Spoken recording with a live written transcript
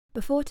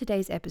Before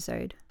today's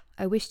episode,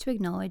 I wish to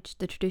acknowledge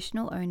the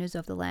traditional owners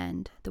of the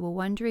land, the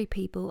Wurundjeri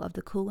people of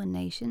the Kulin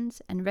Nations,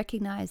 and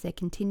recognise their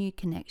continued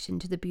connection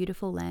to the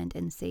beautiful land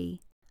and sea.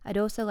 I'd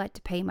also like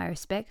to pay my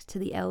respects to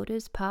the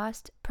elders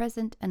past,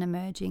 present and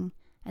emerging,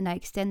 and I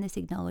extend this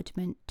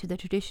acknowledgement to the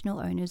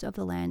traditional owners of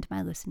the land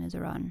my listeners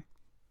are on.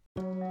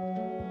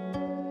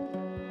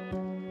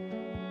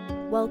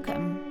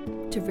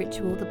 Welcome to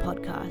Ritual the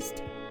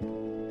Podcast,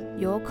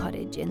 your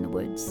cottage in the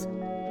woods.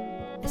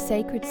 A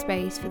sacred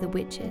space for the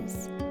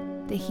witches,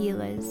 the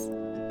healers,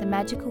 the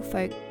magical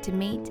folk to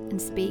meet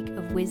and speak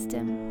of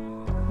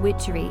wisdom,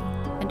 witchery,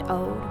 and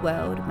old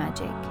world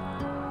magic,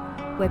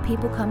 where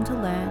people come to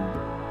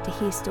learn, to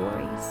hear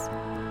stories,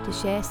 to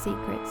share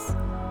secrets,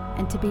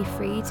 and to be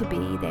free to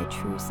be their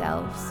true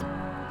selves.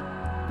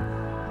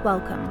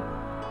 Welcome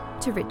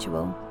to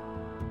Ritual.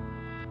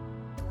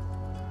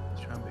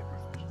 Try and be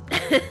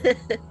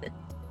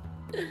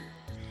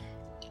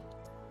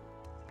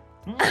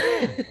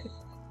professional.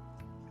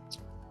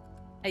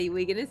 Are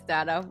we going to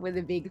start off with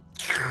a big...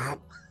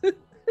 No,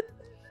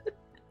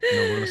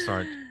 we're going to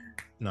start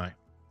now.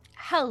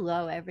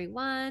 Hello,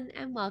 everyone,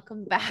 and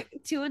welcome back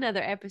to another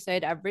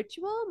episode of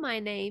Ritual. My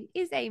name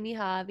is Amy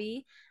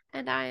Harvey,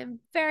 and I am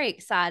very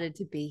excited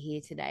to be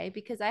here today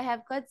because I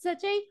have got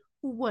such a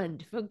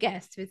wonderful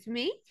guest with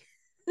me.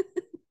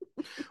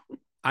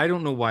 I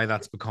don't know why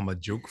that's become a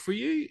joke for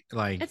you.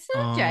 Like, It's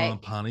not a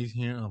joke. Patty's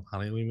here. Oh,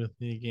 Patty will be with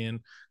me again.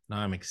 Now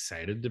I'm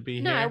excited to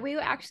be No, here. we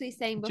were actually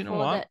saying Do you know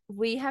before what? that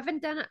we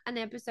haven't done an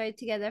episode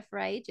together for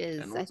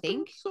ages, I It's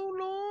think. been so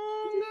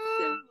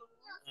long.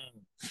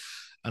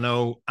 I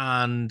know,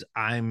 and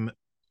I'm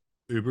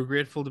uber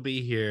grateful to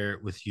be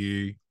here with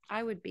you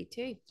I would be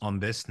too. on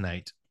this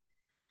night,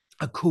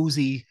 a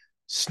cozy,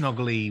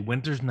 snuggly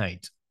winter's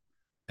night.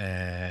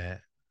 We've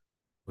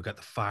got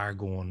the fire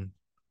going.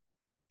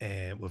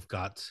 We've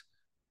got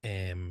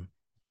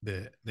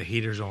the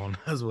heaters on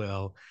as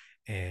well.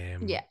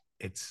 Yeah.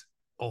 It's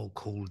all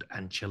cold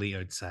and chilly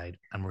outside,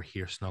 and we're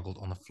here snuggled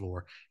on the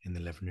floor in the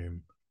living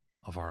room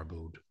of our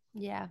abode.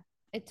 Yeah.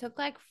 It took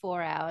like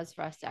 4 hours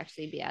for us to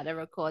actually be able to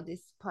record this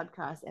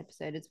podcast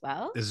episode as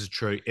well. This is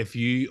true. If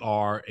you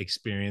are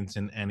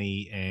experiencing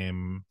any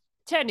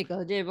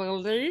Technical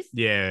difficulties.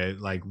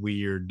 like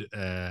weird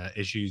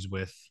issues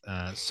with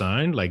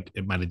sound, like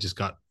it might have just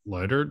got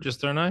louder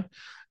just there now,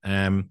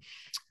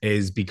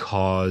 is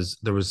because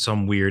there was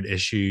some weird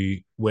issue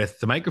with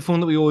the microphone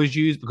that we always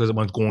use because it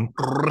went going.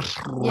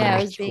 Yeah,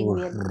 it was being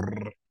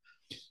weird.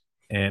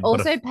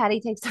 Also, Patty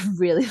takes a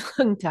really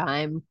long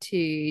time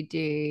to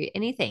do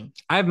anything.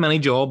 I have many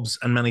jobs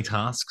and many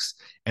tasks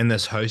in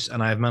this house,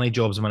 and I have many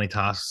jobs and many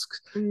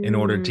tasks in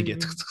order to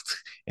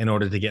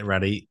get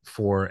ready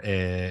for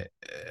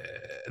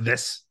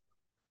this.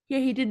 Yeah,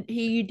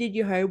 you did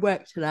your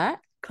homework to that.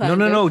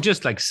 No,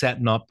 just like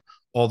setting up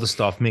all the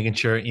stuff, making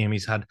sure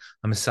Amy's had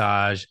a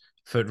massage,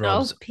 foot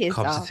rubs,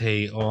 cups of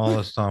tea, all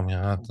the stuff.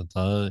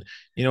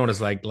 You know what it's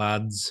like,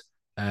 lads,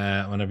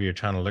 whenever you're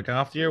trying to look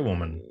after your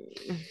woman.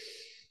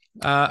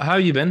 How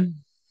have you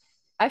been?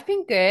 I've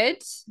been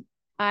good.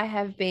 I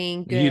have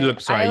been good. You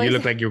look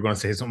like you were going to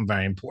say something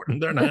very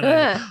important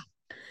there.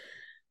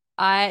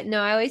 I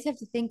always have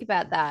to think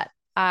about that.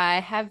 I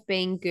have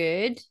been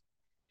good.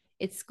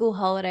 It's school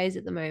holidays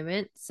at the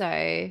moment,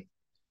 so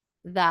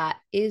that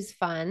is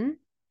fun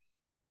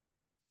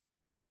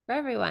for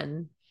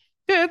everyone.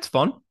 Yeah, it's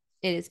fun.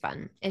 It is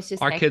fun. It's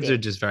just our hectic. Kids are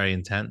just very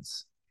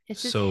intense.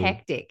 It's just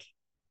hectic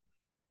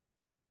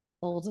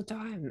all the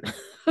time.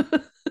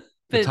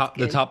 The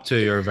top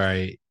two are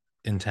very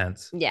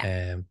intense.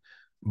 Yeah.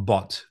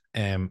 But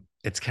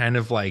it's kind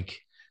of like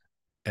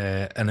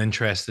an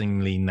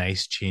interestingly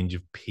nice change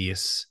of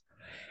pace.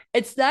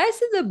 It's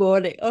nice in the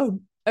morning.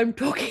 Oh, I'm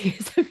talking.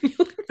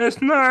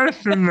 It's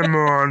nice in the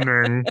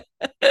morning.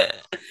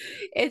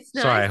 It's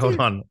nice. Sorry, hold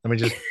on. Let me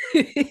just.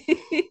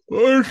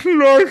 It's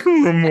nice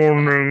in the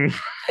morning.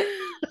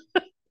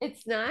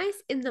 It's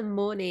nice in the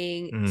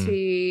morning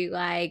to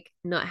like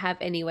not have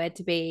anywhere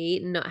to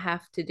be, not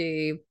have to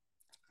do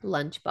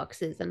lunch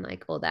boxes and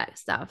like all that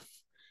stuff.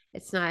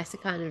 It's nice to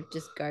kind of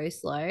just go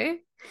slow,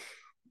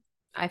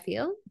 I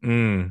feel.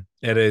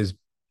 It is.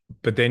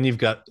 But then you've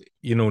got,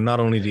 not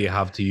only do you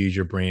have to use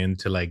your brain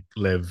to like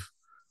live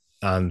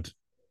and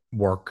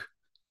work,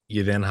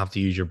 you then have to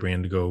use your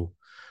brain to go,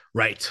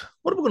 right,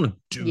 what are we going to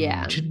do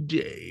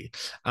today?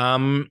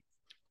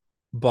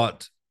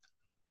 But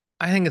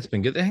I think it's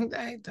been good. I think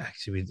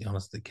actually, to be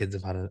honest, the kids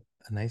have had a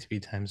nice wee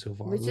time so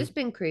far. It's just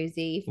been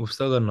crazy. We've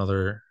still got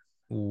another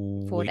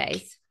 4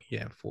 days.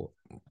 Yeah, 4.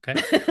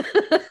 Okay.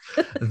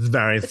 It's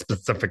very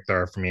specific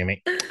there for me,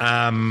 Amy.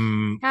 How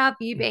have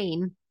you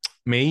been?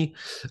 Me?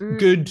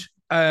 Good.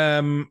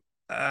 How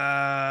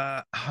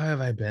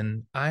have I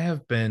been? I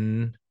have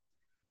been.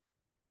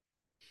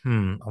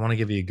 I want to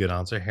give you a good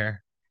answer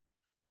here.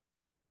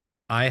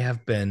 I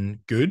have been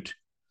good.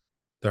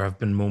 There have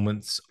been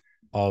moments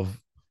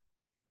of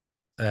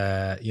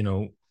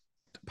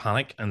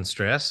panic and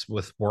stress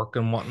with work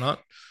and whatnot.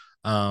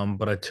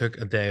 But I took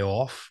a day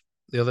off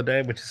the other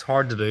day, which is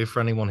hard to do for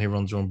anyone who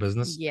runs their own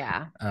business.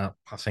 Yeah. I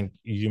think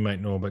you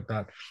might know about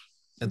that.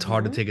 It's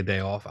hard to take a day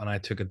off, and I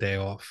took a day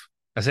off.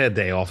 I say a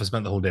day off. I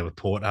spent the whole day with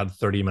Poet. I had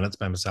 30 minutes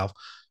by myself.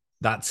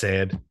 That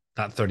said,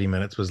 that 30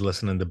 minutes was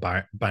listening to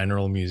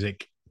binaural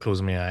music,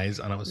 closing my eyes,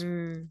 and it was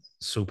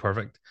so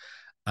perfect.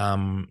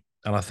 And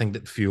I think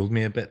that fueled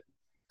me a bit.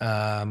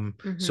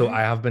 So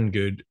I have been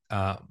good.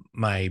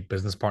 My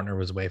business partner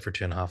was away for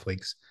 2.5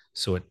 weeks,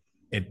 so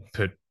it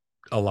put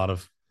a lot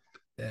of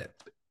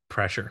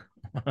pressure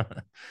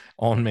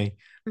on me.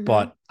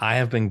 But I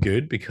have been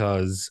good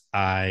because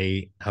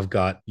I have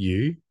got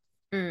you.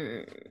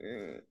 For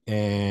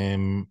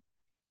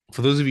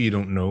those of you who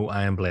don't know,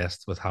 I am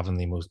blessed with having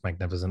the most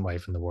magnificent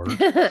wife in the world.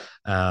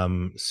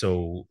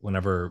 So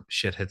whenever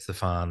shit hits the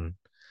fan,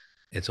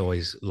 it's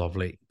always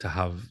lovely to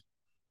have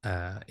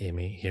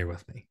Amy here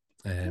with me.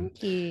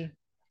 Thank you.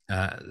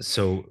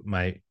 So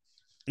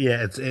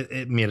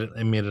it made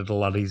it a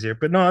lot easier.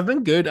 But no, I've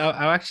been good.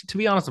 I actually, to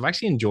be honest, I've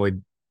actually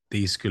enjoyed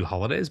these school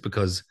holidays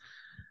because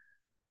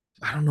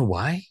I don't know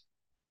why.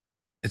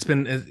 It's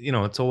been,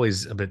 it's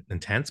always a bit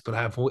intense, but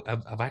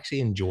I've actually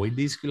enjoyed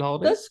these school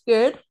holidays. That's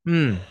good.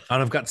 And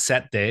I've got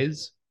set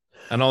days,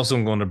 and also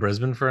I'm going to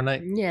Brisbane for a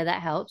night. Yeah,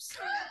 that helps.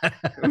 I'm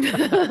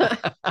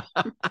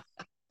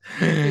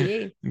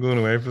going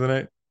away for the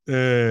night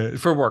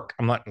for work.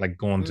 I'm not like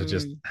going to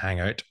just hang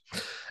out.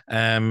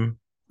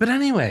 But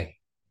anyway,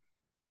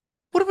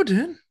 what are we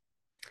doing?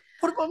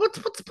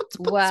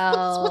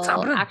 What's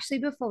happening? Actually,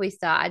 before we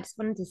start, I just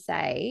wanted to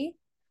say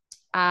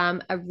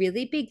a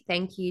really big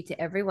thank you to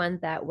everyone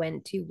that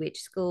went to Witch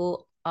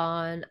School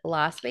on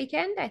last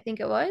weekend. I think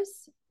it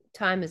was.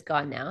 Time is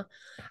gone now.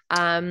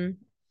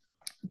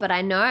 But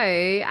I know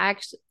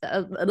that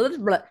a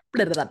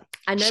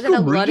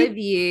lot of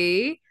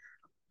you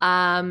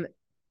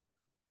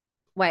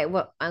wait,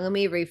 what? Let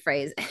me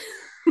rephrase.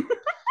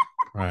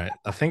 Right.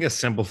 I think a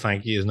simple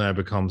thank you has now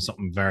become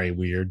something very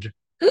weird.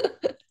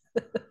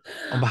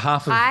 On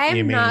behalf of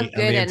Amy and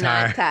the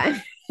entire...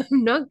 nighttime.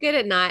 I'm not good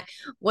at night.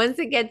 Once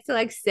it gets to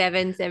like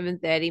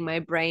 7:30, my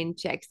brain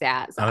checks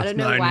out. So I don't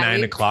know why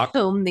we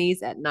film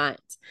these at night.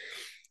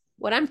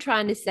 What I'm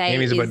trying to say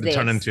Amy's is about to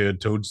turn into a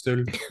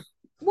toadstool.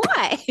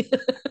 Why?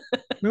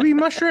 Maybe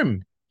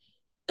mushroom.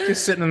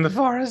 Just sitting in the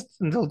forest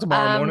until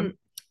tomorrow morning.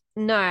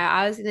 No,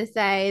 I was going to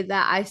say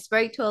that I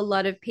spoke to a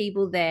lot of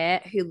people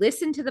there who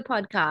listened to the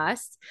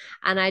podcast,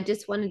 and I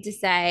just wanted to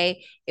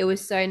say it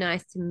was so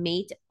nice to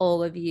meet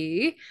all of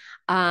you,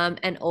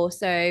 and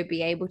also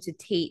be able to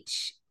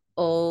teach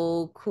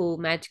all cool,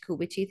 magical,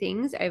 witchy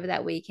things over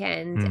that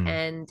weekend.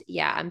 And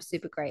yeah, I'm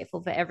super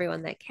grateful for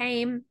everyone that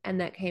came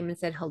and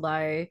said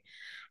hello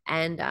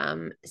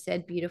and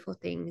said beautiful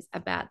things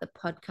about the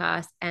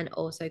podcast and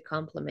also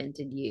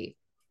complimented you.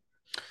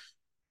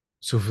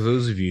 So for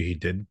those of you who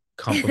did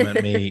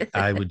compliment me,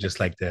 I would just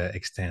like to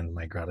extend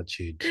my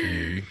gratitude to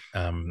you.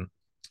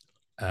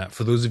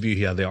 For those of you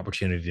who had the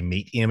opportunity to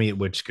meet Amy at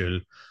Witch School,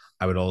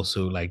 I would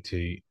also like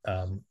to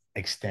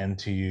extend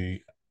to you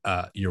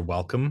your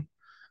welcome,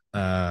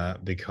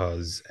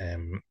 because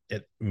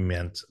it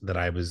meant that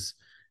I was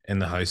in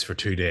the house for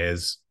 2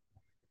 days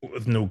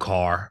with no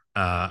car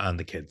and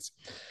the kids,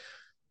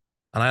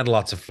 and I had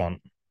lots of fun.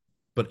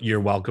 But you're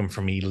welcome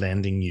for me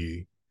lending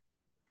you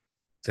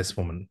this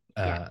woman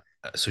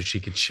so she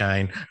could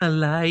shine a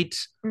light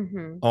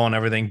on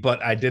everything.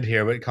 But I did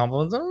hear about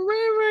compliments. I'm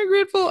very, very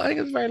grateful. I think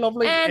it's very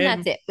lovely. And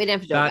that's it. We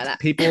didn't have to talk about that.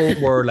 People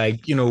were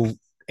like,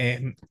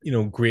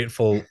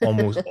 grateful,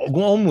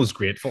 almost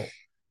grateful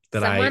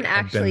that someone I had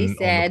actually been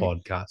said, on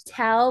the podcast.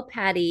 Tell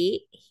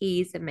Paddy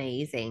he's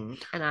amazing.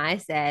 And I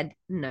said,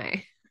 no.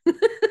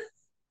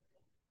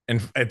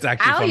 And it's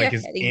actually funny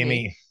because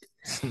Amy...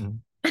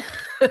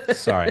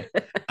 Sorry.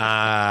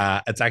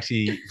 It's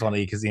actually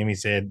funny because Amy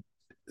said,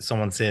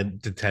 someone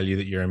said to tell you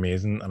that you're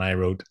amazing, and I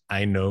wrote,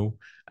 I know,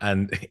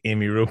 and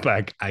Amy wrote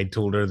back, I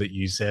told her that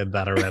you said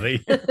that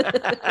already.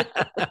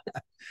 But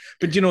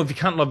if you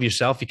can't love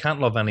yourself, you can't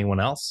love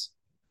anyone else.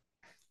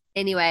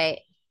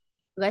 Anyway,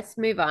 let's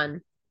move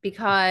on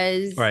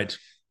because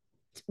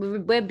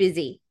we're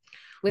busy.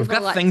 We've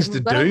got things to do.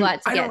 We've got a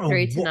lot to get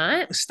through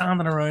tonight.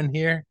 Standing around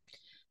here.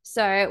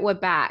 So we're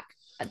back.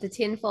 The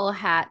tinfoil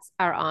hats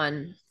are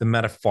on. The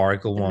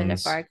metaphorical ones. The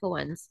metaphorical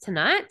ones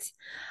tonight.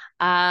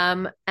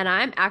 And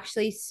I'm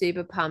actually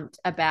super pumped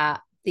about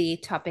the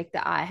topic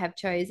that I have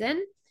chosen.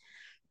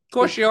 Of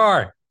course you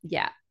are.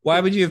 Yeah.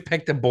 Why would you have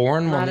picked a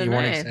boring one that you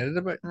weren't excited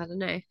about? I don't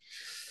know.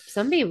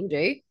 Some people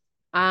do.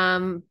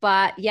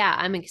 But yeah,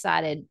 I'm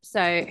excited.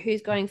 So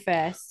who's going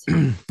first?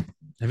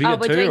 Have you got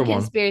we're two doing or one?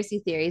 Conspiracy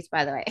theories,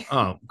 by the way.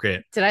 Oh,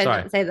 great. Did I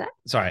not say that?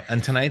 Sorry.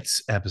 And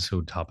tonight's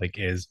episode topic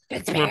is...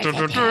 We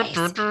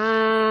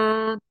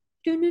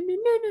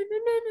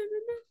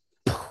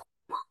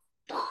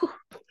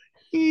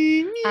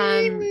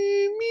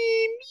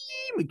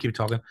keep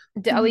talking.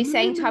 Are we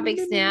saying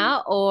topics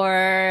now,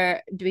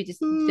 or do we just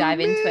dive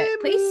into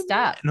it? Please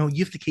stop. No,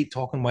 you have to keep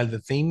talking while the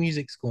theme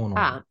music's going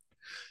on.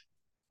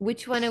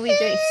 Which one are we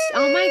doing?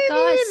 Oh my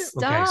gosh,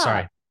 stop. Okay,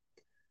 sorry.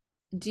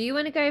 Do you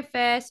want to go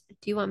first?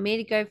 Do you want me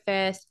to go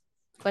first?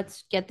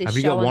 Let's get this Have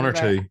you show got one on or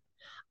the road. two?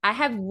 I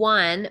have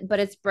one, but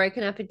it's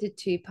broken up into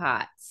two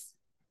parts.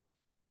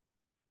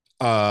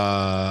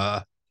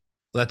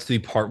 Let's do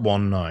part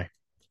one now.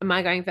 Am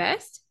I going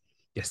first?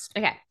 Yes.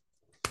 Okay.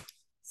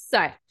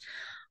 So,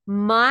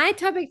 my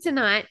topic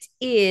tonight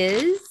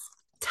is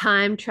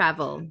time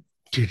travel.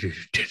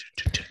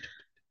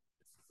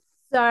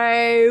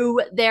 So,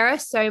 there are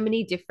so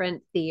many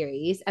different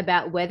theories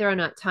about whether or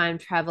not time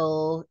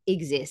travel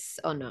exists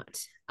or not.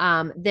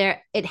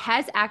 It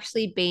has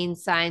actually been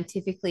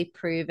scientifically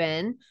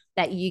proven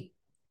that you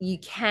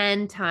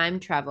can time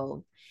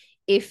travel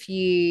if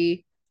you,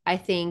 I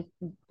think,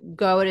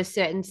 go at a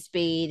certain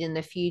speed in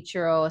the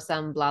future or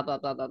some blah blah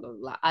blah blah blah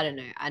blah. I don't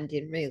know. I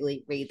didn't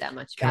really read that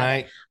much about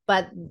it.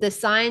 But the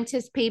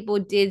scientist people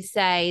did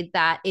say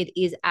that it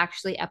is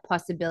actually a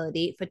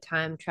possibility for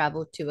time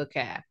travel to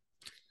occur.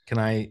 Can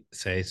I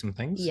say some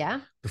things?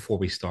 Yeah. Before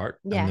we start?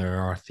 Yeah. And there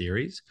are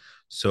theories.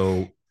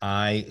 So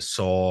I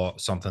saw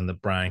something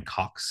that Brian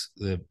Cox,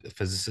 the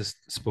physicist,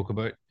 spoke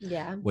about.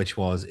 Yeah. Which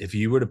was if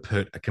you were to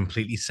put a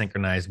completely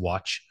synchronized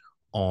watch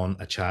on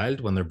a child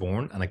when they're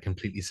born and a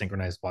completely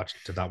synchronized watch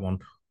to that one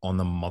on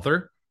the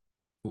mother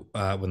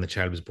when the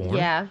child was born.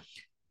 Yeah.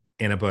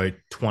 In about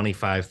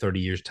 25, 30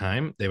 years'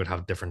 time, they would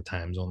have different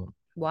times on them.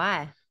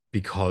 Why?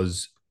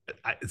 Because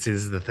this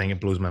is the thing,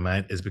 it blows my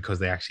mind, is because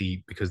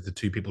the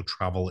two people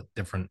travel at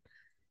different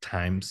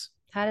times.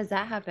 How does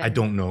that happen? I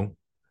don't know,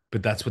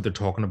 but that's what they're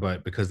talking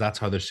about, because that's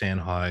how they're saying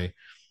how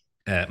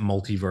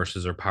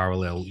multiverses or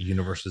parallel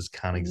universes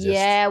can exist.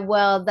 Yeah,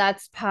 well,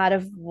 that's part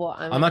of what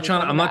I'm not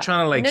trying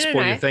to like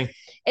spoil your thing.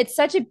 It's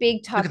such a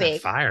big topic. Look at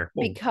that fire.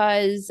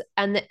 Because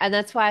and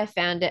that's why I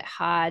found it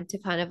hard to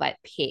kind of like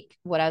pick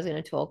what I was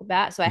going to talk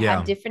about. So I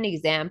have different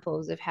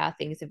examples of how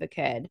things have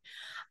occurred.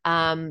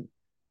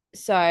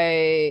 So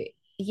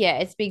yeah,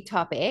 it's a big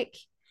topic.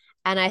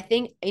 And I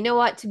think, you know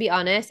what, to be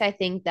honest, I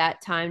think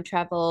that time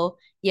travel,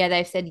 yeah,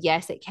 they've said,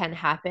 yes, it can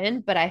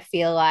happen, but I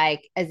feel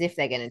like as if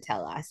they're going to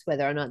tell us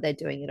whether or not they're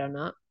doing it or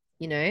not,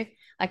 you know,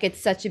 like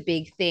it's such a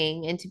big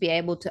thing. And to be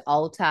able to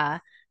alter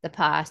the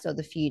past or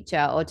the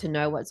future or to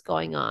know what's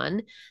going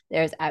on,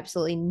 there's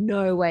absolutely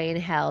no way in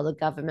hell the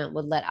government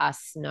would let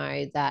us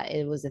know that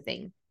it was a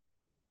thing,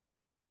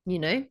 you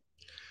know?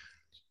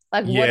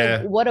 Like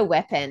what a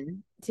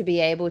weapon to be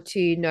able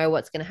to know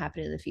what's going to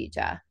happen in the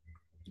future.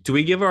 Do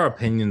we give our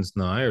opinions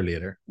now or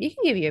later? You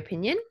can give your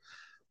opinion.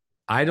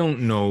 I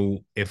don't know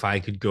if I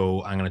could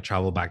go, I'm going to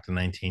travel back to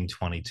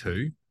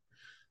 1922,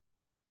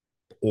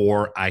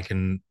 or I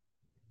can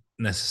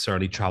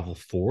necessarily travel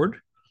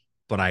forward,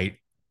 but I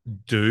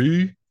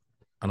do,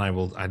 and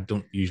I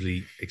don't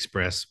usually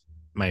express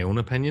my own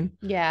opinion.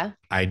 Yeah.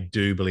 I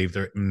do believe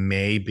there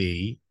may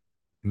be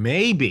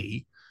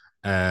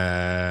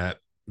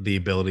the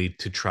ability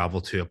to travel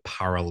to a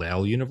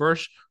parallel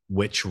universe,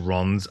 which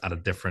runs at a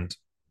different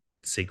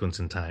sequence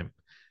in time.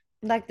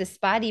 Like the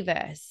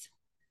Spideyverse.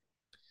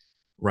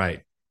 Right.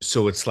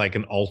 So it's like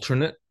an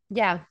alternate.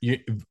 Yeah.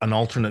 An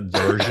alternate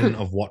version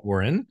of what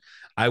we're in.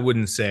 I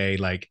wouldn't say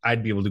like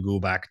I'd be able to go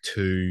back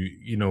to,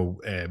 you know,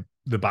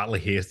 the Battle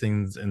of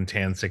Hastings in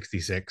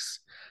 1066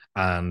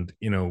 and,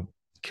 you know,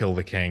 kill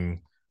the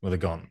king with a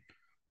gun.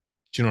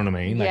 Do you know what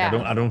I mean? Like,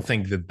 I don't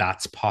think that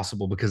that's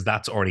possible because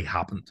that's already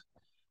happened.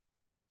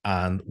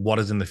 And what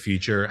is in the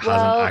future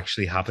hasn't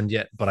actually happened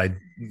yet. But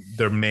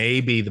there may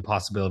be the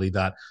possibility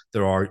that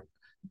there are,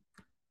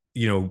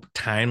 you know,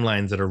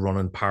 timelines that are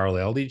running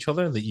parallel to each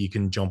other that you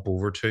can jump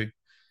over to.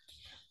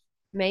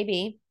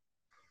 Maybe.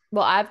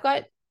 Well, I've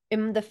got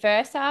in the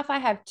first half, I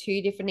have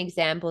two different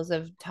examples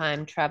of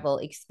time travel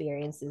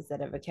experiences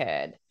that have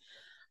occurred.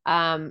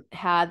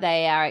 How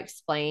they are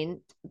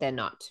explained, they're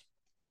not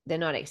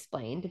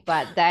explained,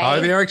 but how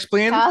they are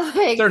explained,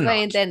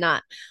 they're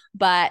not,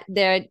 but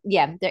they're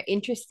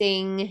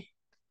interesting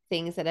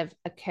things that have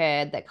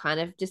occurred that kind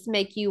of just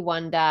make you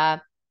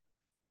wonder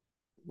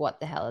what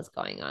the hell is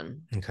going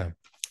on. Okay,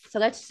 so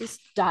let's just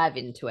dive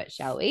into it,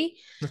 shall we?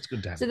 Let's go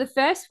down. So the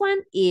first one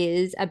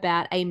is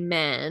about a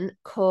man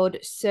called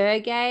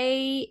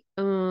Sergei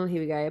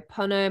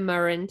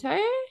Ponomarenko.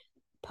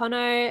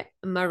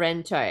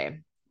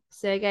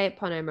 Sergei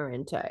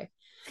Ponomarenko.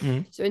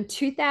 Mm-hmm. So in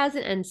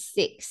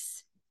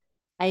 2006,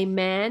 a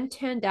man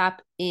turned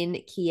up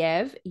in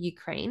Kiev,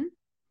 Ukraine,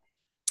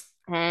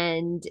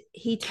 and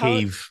he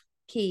told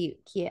Kiev.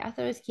 I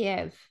thought it was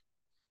Kiev.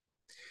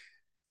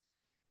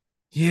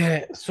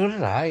 Yeah, so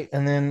did I.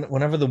 And then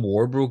whenever the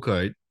war broke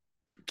out,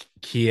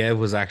 Kiev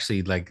was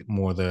actually like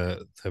more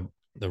the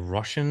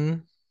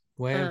Russian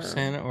way of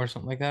saying it or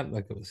something like that.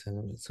 Like it was,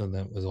 so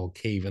that was all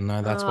Kiev, and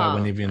now that's why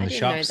when you're in the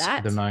shops,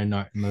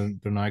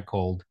 they're now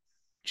called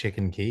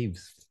chicken Kievs.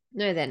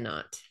 No, they're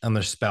not. And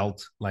they're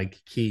spelt like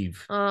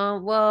Kiev.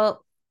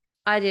 Well,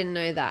 I didn't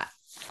know that.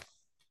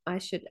 I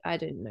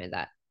didn't know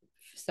that.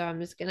 So I'm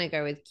just gonna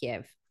go with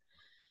Kiev.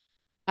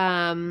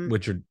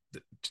 Which are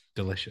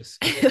delicious.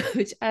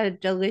 Which are a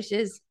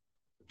delicious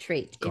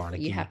treat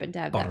garlicky, if you happen to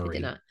have that for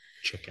dinner.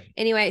 Chicken.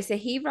 Anyway, so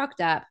he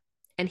rocked up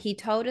and he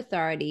told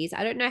authorities.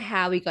 I don't know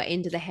how he got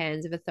into the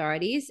hands of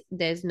authorities.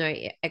 There's no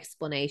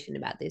explanation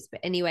about this,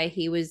 but anyway,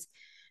 he was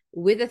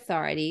with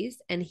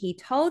authorities, and he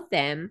told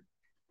them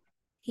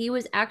he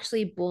was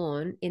actually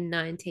born in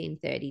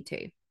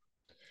 1932.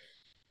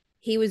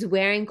 He was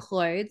wearing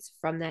clothes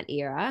from that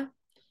era,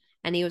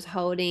 and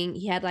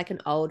he had like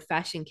an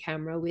old-fashioned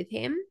camera with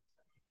him.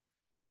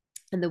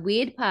 And the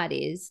weird part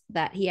is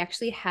that he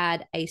actually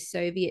had a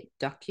Soviet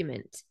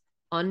document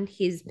on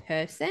his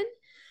person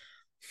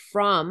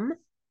from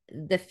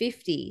the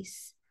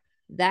 50s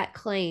that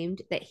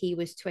claimed that he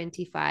was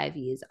 25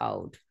 years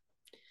old.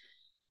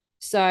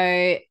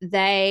 So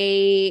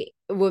they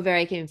were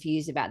very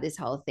confused about this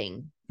whole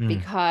thing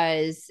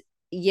because,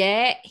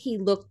 yeah, he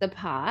looked the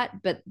part,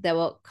 but they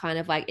were kind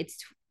of like, it's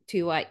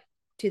to like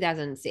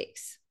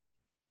 2006.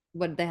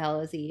 What the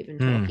hell is he even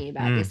talking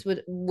about? This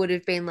would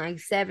have been like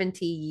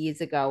 70 years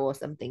ago or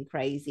something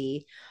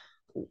crazy.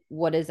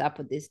 What is up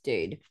with this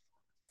dude?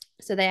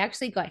 So they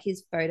actually got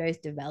his photos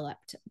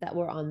developed that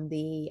were on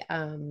the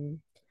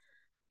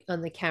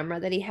camera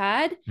that he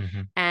had,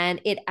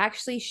 and it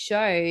actually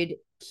showed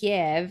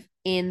Kiev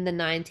in the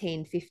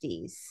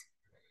 1950s.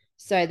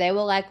 So they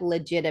were like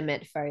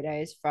legitimate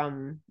photos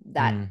from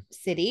that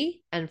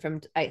city and from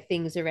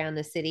things around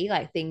the city,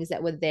 like things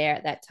that were there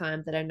at that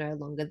time that are no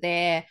longer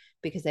there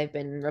because they've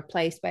been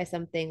replaced by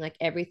something. Like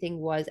everything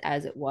was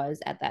as it was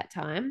at that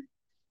time.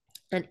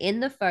 And in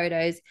the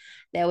photos,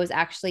 there was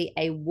actually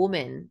a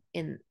woman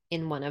in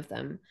one of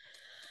them.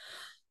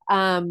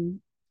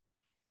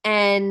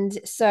 And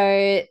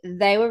so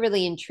they were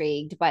really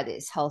intrigued by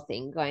this whole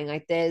thing, going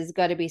like, there's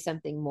got to be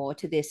something more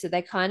to this. So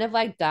they kind of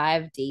like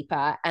dived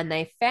deeper, and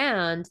they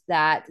found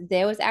that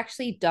there was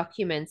actually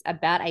documents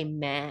about a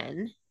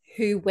man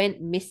who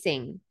went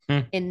missing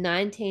in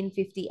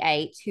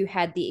 1958 who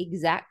had the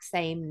exact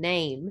same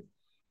name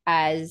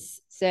as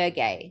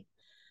Sergei.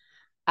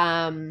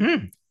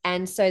 And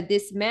so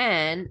this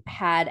man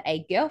had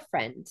a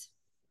girlfriend.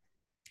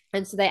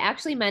 And so they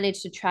actually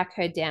managed to track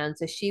her down.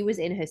 So she was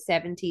in her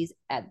 70s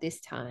at this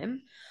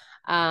time.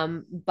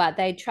 But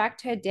they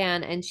tracked her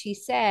down, and she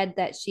said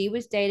that she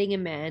was dating a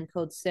man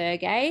called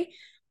Sergei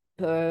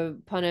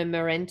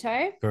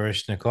Ponomarenko.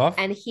 Baryshnikov.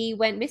 And he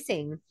went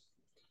missing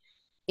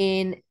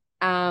and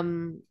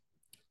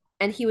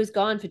he was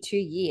gone for 2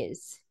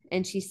 years.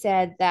 And she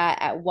said that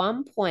at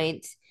one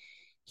point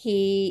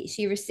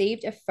she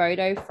received a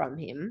photo from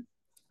him,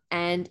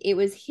 and it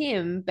was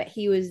him, but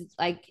he was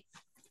like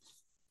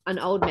an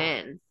old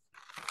man,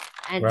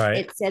 and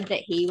it said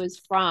that he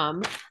was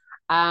from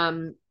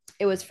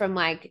it was from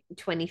like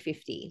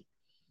 2050,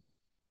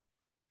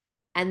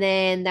 and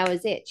then that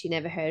was it. She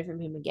never heard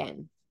from him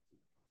again.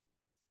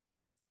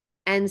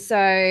 And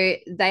so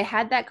they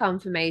had that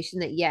confirmation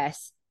that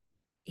yes,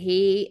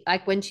 he,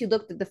 like when she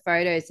looked at the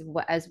photos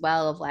as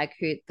well of like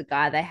who the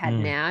guy they had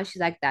now, she's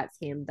like, that's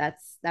him, that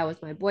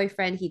was my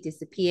boyfriend. He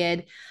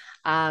disappeared,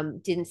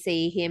 didn't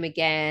see him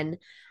again,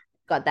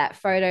 got that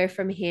photo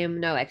from him,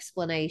 no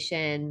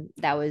explanation,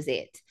 that was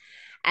it.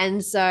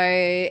 And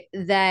so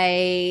there's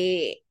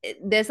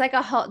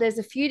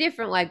a few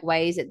different like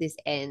ways that this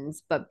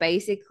ends, but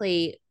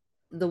basically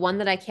the one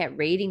that I kept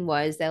reading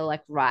was they're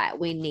like, right,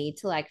 we need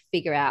to like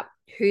figure out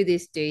who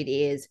this dude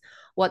is,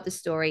 what the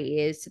story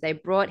is. So they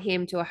brought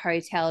him to a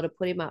hotel to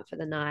put him up for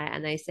the night,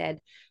 and they said,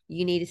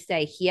 you need to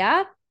stay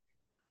here.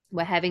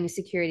 We're having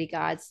security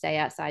guards stay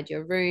outside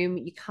your room.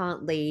 You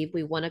can't leave.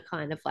 We want to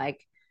kind of like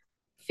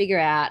figure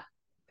out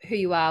who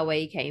you are, where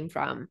you came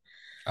from.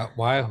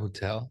 Why a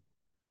hotel?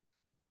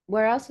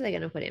 Where else are they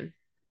going to put him?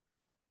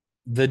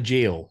 The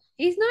jail.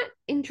 He's not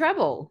in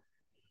trouble.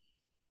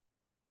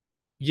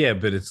 Yeah,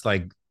 but it's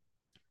like,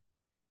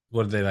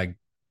 what do they like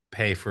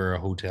pay for a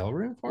hotel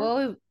room for?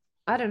 Well,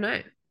 I don't know.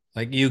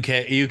 Like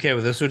UK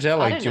with this hotel?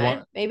 Like, do you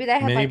want maybe they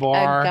have like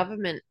a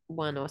government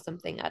one or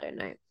something? I don't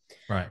know.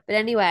 Right. But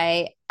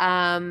anyway,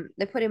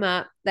 they put him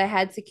up. They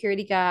had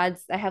security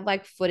guards. They have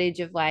like footage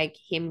of like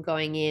him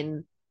going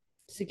in,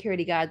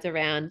 security guards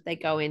around. They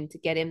go in to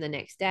get him the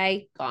next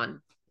day.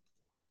 Gone.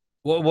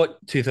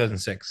 What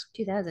 2006?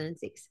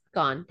 2006.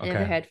 Gone. Okay.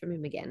 Never heard from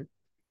him again.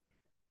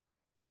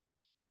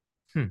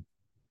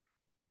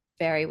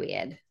 Very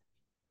weird.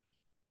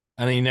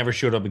 And he never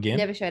showed up again?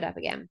 Never showed up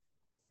again.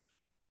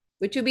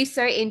 Which would be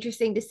so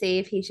interesting to see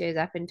if he shows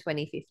up in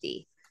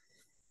 2050.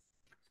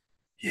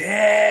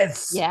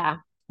 Yes. Yeah.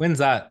 When's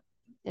that?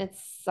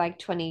 It's like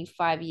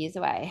 25 years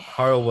away.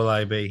 How old will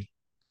I be?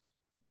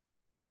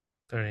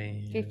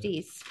 30.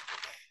 50s.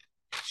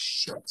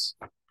 Shit.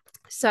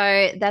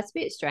 So that's a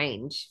bit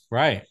strange.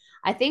 Right.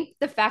 I think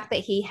the fact that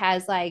he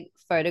has like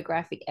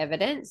photographic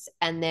evidence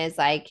and there's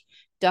like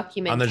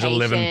documentation. And there's a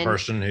living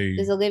person who...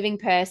 There's a living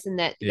person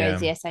that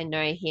goes, yes, I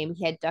know him.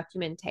 He had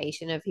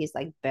documentation of his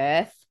like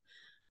birth,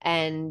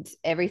 and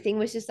everything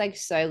was just like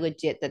so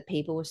legit that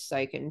people were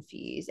so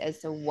confused as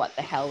to what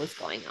the hell was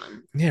going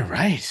on. Yeah,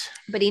 right.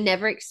 But he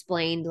never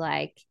explained,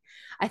 like,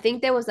 I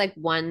think there was like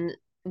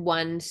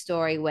one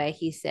story where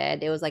he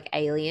said it was like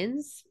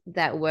aliens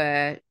that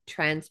were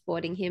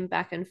transporting him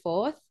back and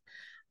forth.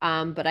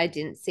 But I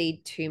didn't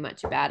see too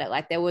much about it.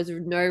 Like there was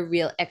no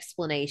real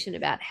explanation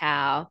about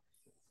how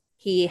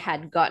he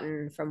had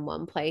gotten from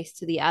one place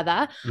to the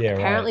other. Yeah,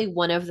 Apparently,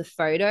 one of the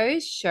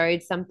photos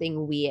showed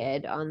something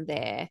weird on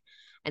there,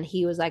 and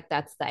he was like,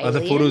 "That's the Are the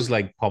alien." photos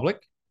like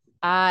public?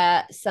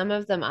 Some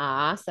of them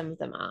are, some of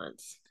them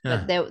aren't.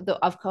 Yeah. But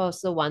of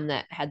course, the one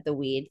that had the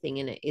weird thing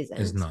in it isn't.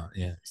 It's not,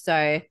 yeah.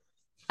 So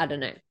I don't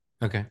know.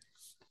 Okay.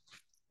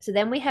 So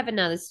then we have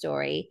another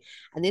story,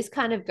 and this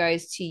kind of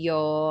goes to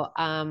your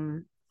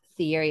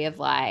theory of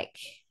like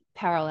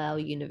parallel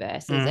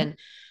universes, and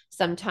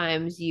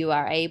sometimes you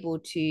are able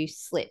to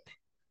slip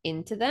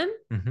into them.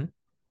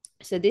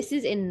 So this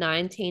is in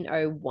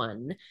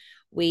 1901.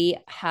 We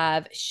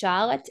have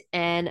Charlotte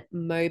Ann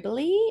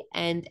Mobley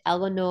and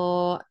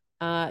Eleanor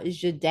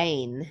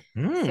Jourdain.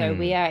 So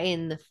we are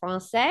in the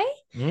Francais,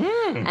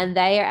 and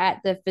they are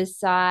at the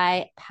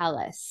Versailles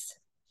Palace.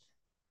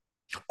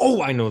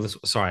 Oh, I know this.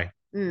 Sorry.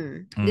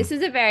 This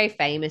is a very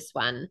famous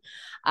one.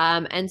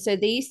 And so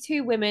these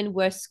two women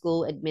were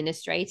school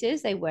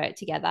administrators. They worked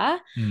together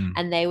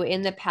and they were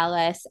in the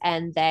palace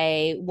and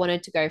they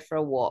wanted to go for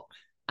a walk.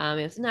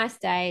 It was a nice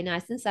day,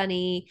 nice and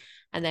sunny.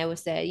 And they were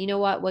said, you know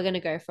what, we're going to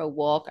go for a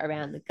walk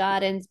around the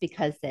gardens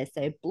because they're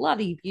so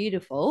bloody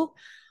beautiful.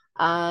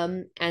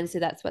 And so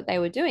that's what they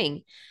were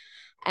doing.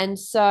 And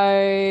so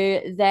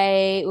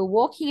they were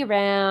walking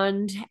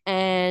around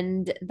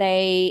and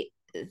they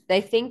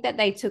think that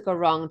they took a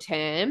wrong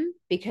turn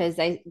because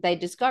they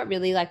just got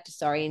really like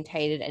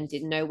disorientated and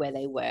didn't know where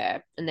they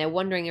were, and they're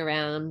wandering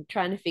around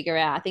trying to figure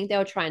out. I think they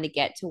were trying to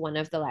get to one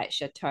of the like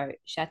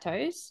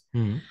chateaus,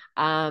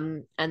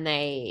 and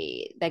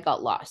they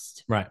got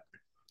lost. Right.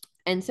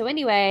 And so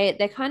anyway,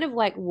 they're kind of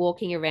like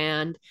walking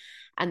around,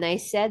 and they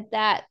said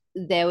that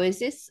there was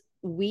this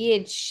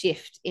weird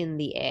shift in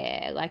the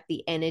air, like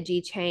the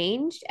energy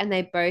changed, and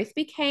they both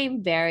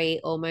became very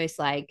almost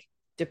like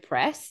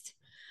depressed.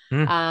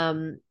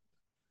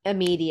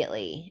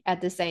 Immediately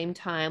at the same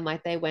time,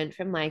 like they went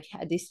from like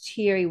this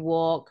cheery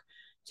walk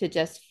to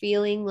just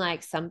feeling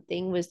like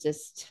something was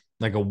just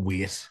like a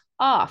weight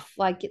off,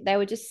 like they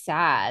were just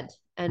sad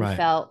and Right.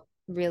 felt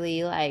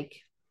really like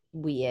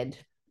weird,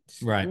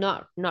 Right.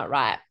 not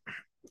right.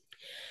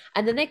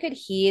 And then they could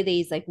hear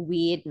these like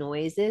weird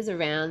noises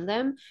around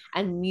them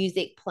and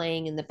music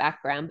playing in the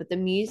background, but the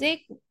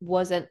music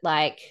wasn't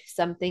like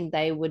something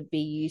they would be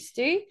used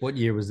to. What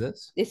year was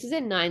this? This is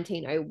in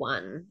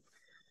 1901.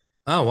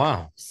 Oh,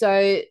 wow.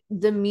 So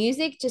the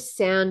music just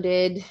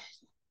sounded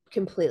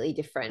completely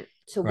different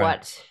to Right.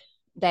 what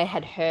they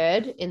had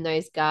heard in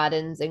those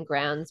gardens and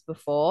grounds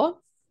before.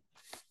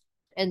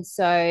 And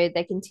so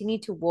they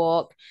continued to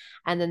walk,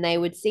 and then they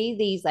would see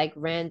these like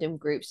random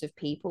groups of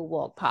people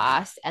walk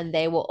past, and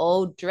they were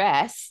all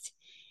dressed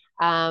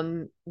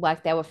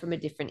like they were from a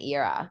different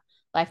era.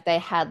 Like they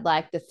had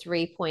like the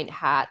 3-point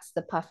hats,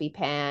 the puffy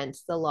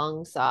pants, the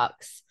long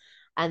socks,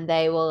 and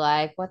they were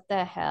like, what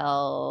the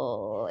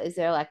hell? Is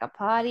there like a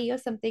party or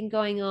something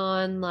going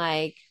on?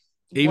 Like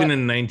even what?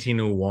 in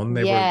 1901,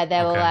 they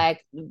were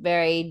like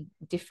very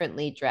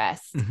differently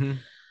dressed.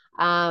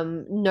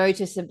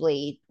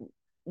 Noticeably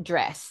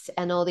dressed,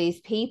 and all these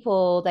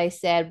people, they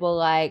said, were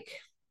like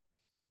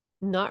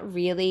not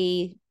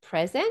really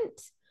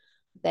present.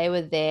 They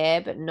were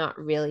there but not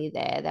really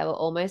there. They were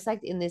almost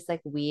like in this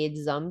like weird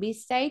zombie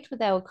state where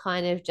they were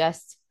kind of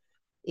just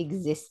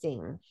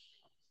existing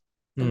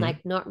and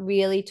like not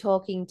really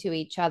talking to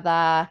each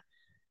other,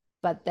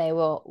 but they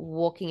were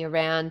walking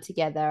around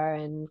together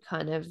and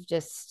kind of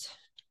just,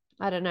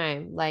 I don't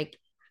know, like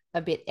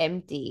a bit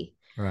empty.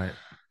 Right.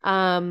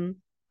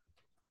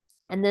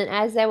 And then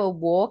as they were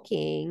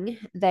walking,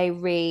 they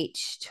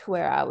reached,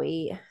 where are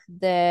we?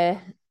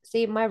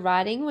 See, my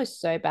writing was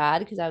so bad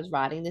because I was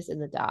writing this in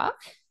the dark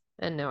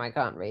and now I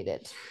can't read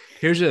it.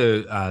 Here's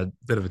a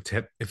bit of a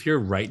tip. If you're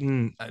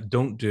writing,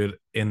 don't do it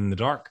in the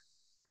dark.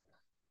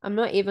 I'm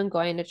not even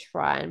going to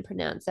try and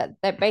pronounce that.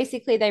 That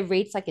basically they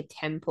reached like a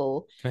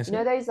temple. You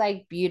know those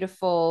like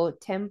beautiful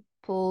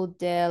Temple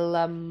de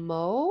la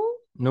Mole?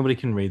 Nobody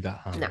can read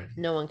that.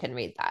 No one can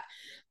read that.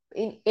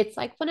 It's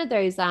like one of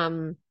those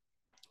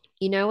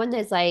you know, when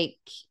there's like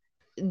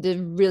the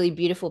really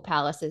beautiful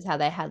palaces, how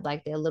they had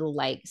like their little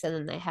lakes, and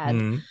then they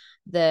had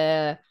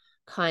the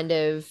kind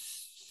of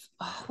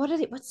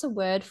what's the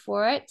word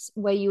for it,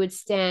 where you would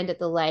stand at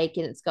the lake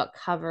and it's got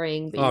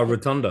covering.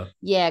 Rotunda.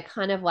 Yeah,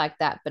 kind of like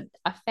that, but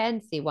a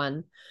fancy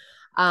one.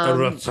 A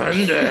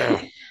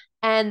rotunda.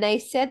 And they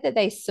said that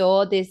they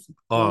saw this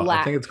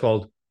I think it's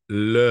called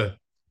Le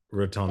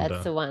Rotunda.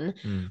 That's the one.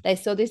 They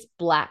saw this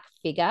black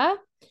figure,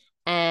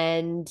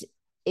 and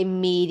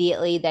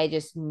immediately they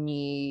just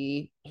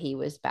knew he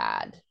was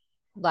bad.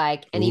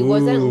 Like, and he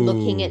wasn't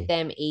looking at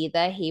them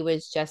either. He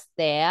was just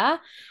there,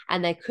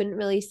 and they couldn't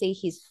really see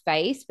his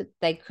face, but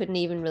they couldn't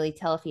even really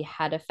tell if he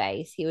had a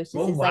face. He was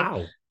just this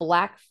like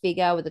black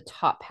figure with a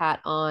top hat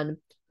on,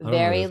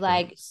 very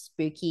like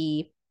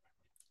spooky.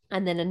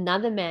 And then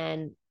another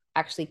man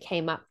actually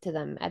came up to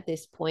them at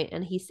this point,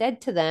 and he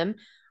said to them,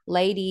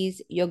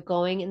 "Ladies, you're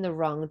going in the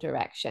wrong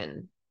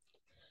direction."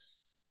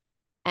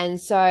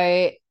 And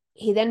so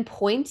he then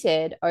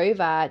pointed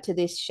over to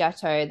this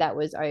chateau that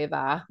was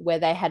over where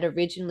they had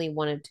originally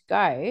wanted to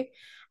go.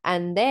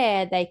 And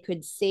there they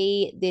could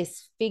see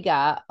this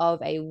figure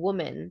of a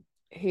woman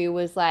who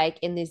was like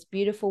in this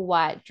beautiful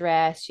white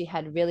dress. She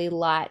had really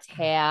light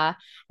hair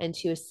and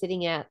she was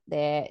sitting out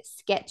there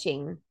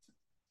sketching.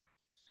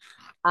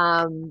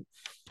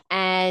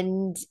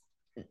 And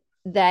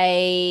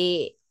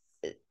they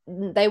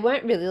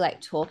weren't really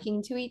like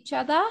talking to each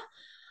other,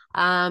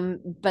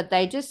 but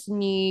they just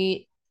knew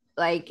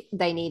like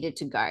they needed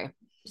to go,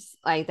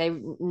 like they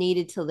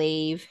needed to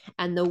leave.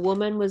 And the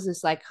woman was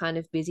just like kind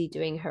of busy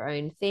doing her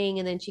own thing,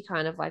 and then she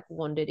kind of like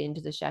wandered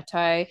into the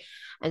chateau,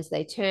 and so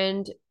they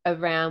turned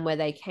around where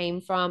they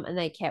came from and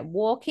they kept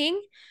walking.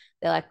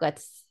 They're like,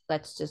 let's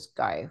just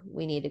go,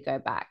 we need to go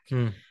back.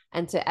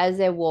 And so as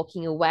they're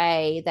walking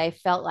away, they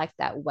felt like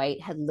that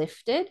weight had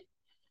lifted.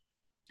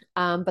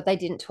 But they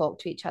didn't talk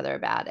to each other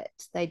about it.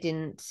 They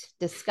didn't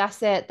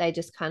discuss it. They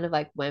just kind of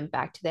like went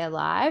back to their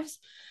lives.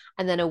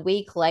 And then a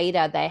week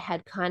later, they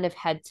had kind of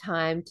had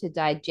time to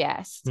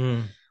digest.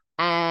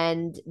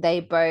 And they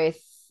both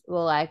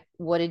were like,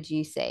 what did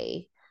you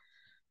see?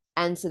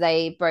 And so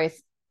they both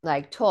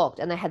like talked,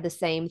 and they had the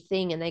same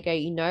thing. And they go,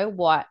 you know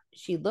what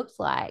she looked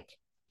like?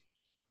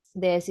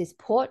 There's this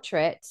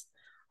portrait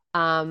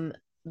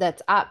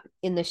that's up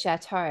in the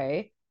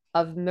chateau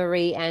of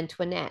Marie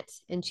Antoinette,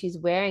 and she's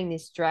wearing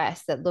this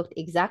dress that looked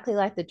exactly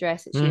like the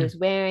dress that she was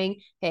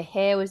wearing. Her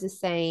hair was the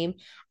same,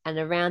 and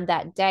around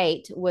that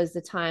date was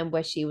the time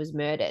where she was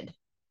murdered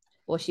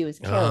or she was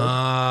killed.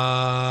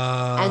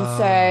 And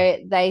so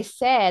they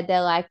said,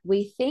 they're like,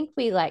 we think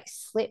we like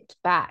slipped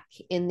back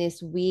in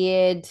this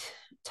weird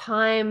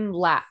time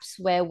lapse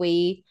where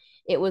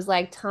it was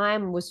like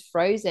time was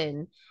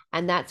frozen.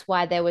 And that's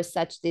why there was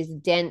such this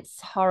dense,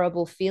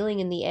 horrible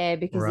feeling in the air,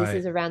 because this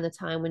is around the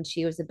time when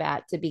she was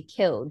about to be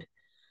killed.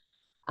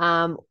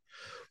 And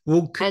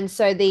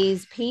so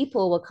these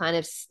people were kind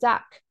of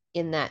stuck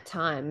in that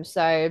time.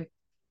 So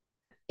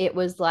it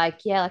was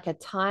like, yeah, like a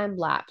time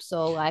lapse,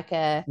 or like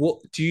a...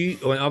 Well,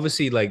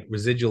 obviously like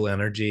residual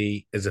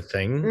energy is a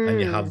thing, and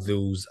you have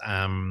those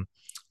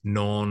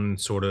non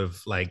sort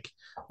of like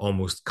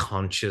almost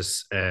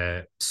conscious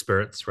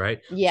spirits,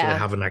 right? Yeah. So they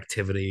have an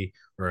activity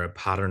or a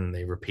pattern and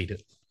they repeat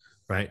it,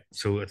 right?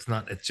 So it's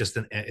just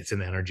it's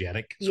an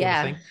energetic sort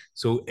of thing.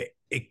 So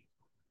it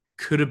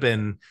could have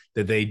been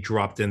that they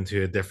dropped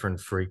into a different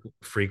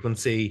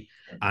frequency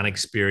and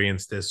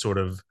experienced this sort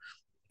of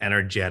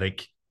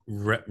energetic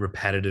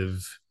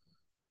repetitive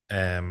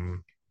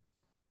thing.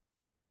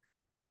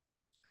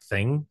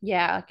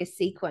 Yeah, like a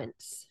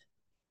sequence.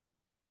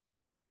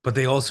 But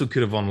they also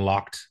could have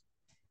unlocked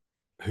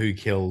who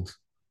killed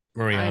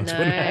Marie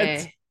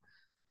Antoinette.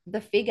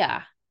 The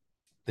figure.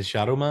 The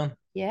Shadow Man?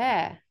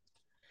 Yeah.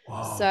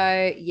 Wow.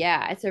 So,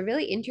 yeah, it's a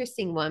really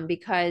interesting one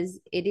because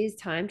it is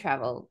time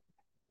travel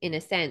in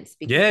a sense.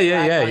 Because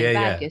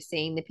you're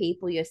seeing the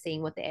people, you're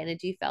seeing what the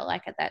energy felt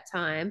like at that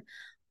time.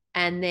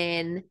 And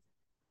then,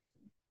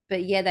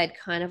 but yeah, they'd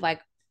kind of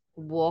like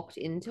walked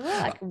into it,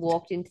 like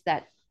walked into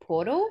that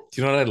portal.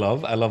 Do you know what I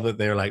love? I love that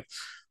they're like,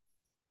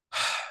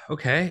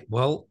 okay,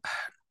 well,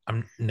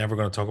 I'm never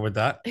going to talk about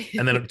that.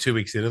 And then 2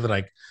 weeks later, they're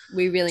like,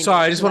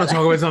 sorry, I just want to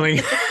talk about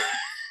something.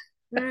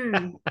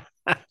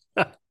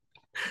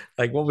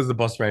 Like, what was the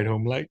bus ride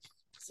home like?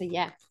 So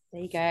yeah,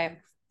 there you go.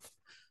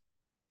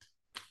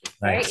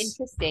 Very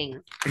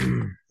interesting.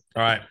 All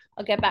right.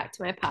 I'll get back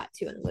to my part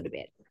 2 in a little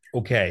bit.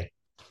 Okay.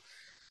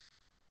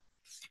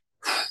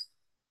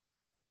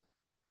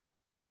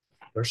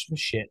 There's some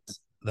shit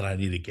that I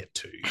need to get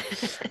to.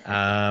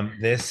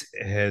 This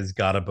has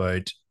got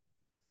about,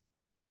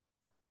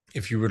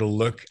 if you were to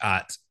look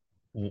at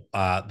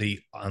the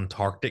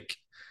Antarctic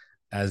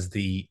as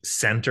the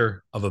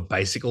center of a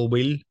bicycle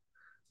wheel,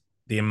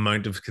 the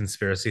amount of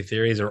conspiracy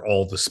theories are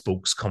all the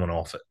spokes coming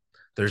off it.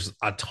 There's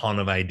a ton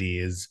of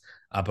ideas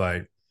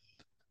about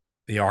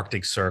the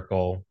Arctic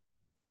Circle,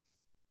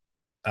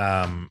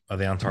 or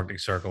the Antarctic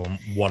Circle,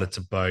 what it's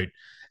about,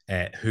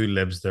 who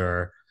lives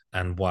there,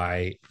 and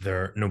why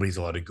nobody's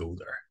allowed to go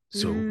there.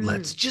 So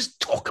let's just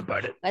talk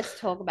about it. Let's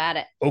talk about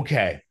it.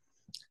 Okay.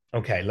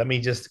 Let me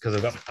just,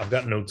 because I've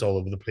got notes all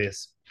over the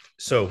place.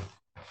 So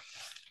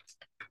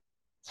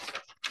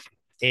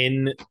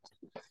in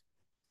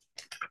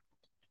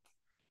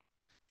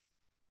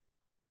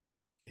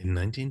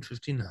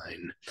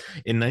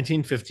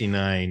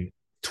 1959,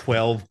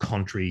 12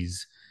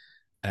 countries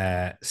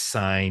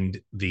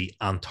signed the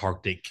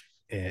Antarctic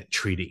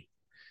Treaty,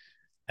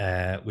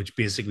 which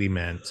basically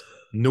meant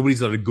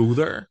nobody's allowed to go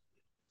there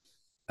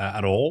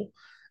at all,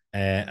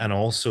 and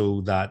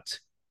also that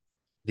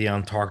the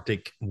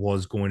Antarctic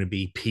was going to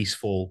be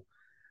peaceful,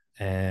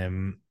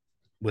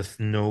 with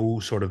no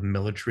sort of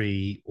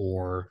military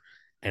or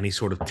any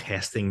sort of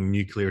testing,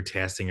 nuclear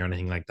testing or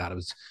anything like that. It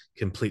was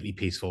completely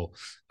peaceful.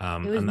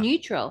 It was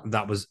neutral.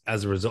 That was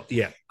as a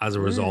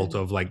result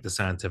of like the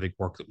scientific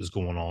work that was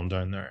going on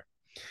down there.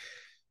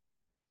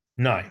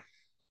 Now,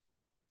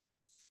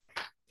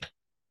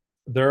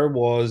 there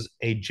was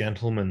a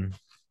gentleman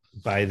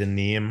by the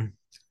name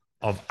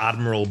of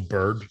Admiral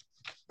Byrd.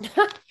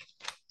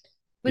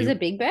 Was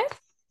it Big Bird?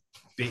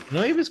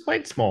 No, he was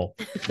quite small.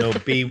 No,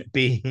 B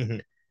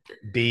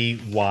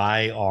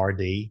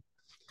BYRD.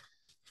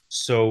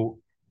 So,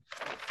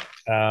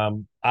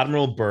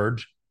 Admiral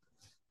Byrd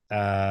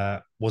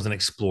was an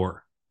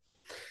explorer,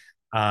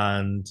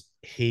 and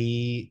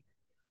he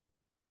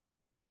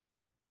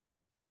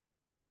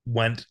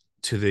went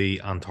to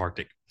the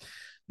Antarctic.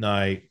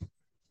 Now,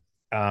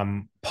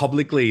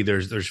 publicly,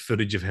 there's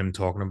footage of him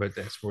talking about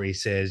this, where he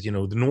says, you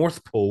know, the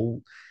North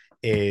Pole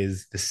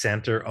is the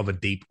center of a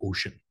deep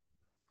ocean,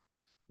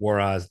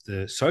 whereas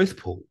the South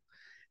Pole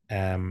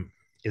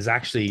is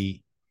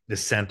actually the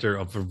center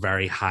of a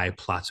very high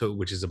plateau,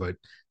 which is about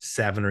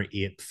 7 or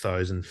 8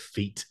 thousand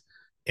feet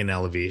in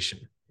elevation,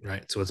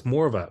 right? So it's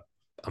more of a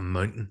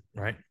mountain,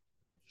 right?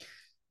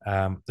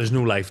 There's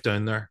no life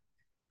down there.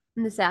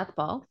 In the South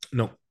Pole?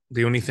 No,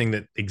 the only thing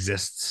that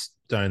exists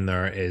down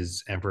there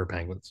is emperor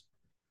penguins.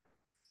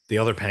 The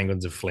other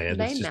penguins have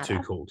fled. It's just too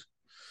cold.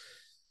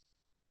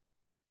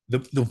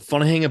 The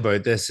funny thing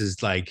about this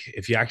is, like,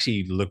 if you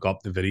actually look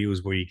up the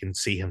videos where you can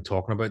see him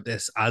talking about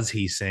this, as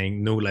he's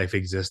saying no life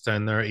exists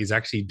down there, he's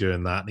actually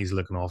doing that and he's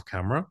looking off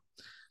camera.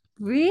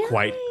 Really?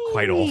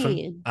 Quite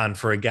often. And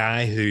for a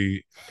guy who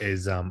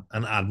is an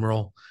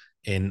admiral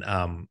in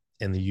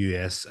the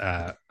US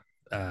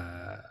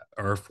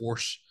Air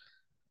Force,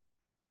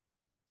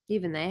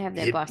 even they have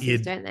their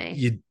bosses, don't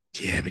they?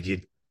 But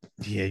you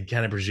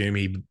kind of presume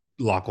he'd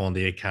lock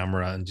onto a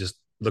camera and just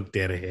look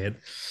dead ahead.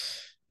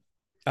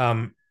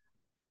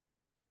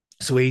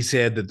 So he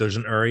said that there's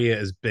an area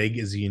as big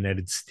as the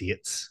United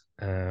States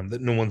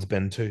that no one's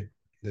been to,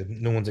 that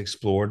no one's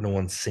explored, no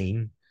one's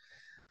seen,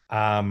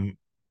 and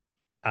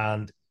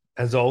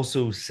has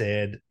also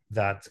said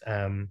that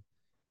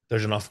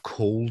there's enough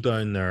coal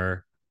down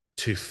there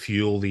to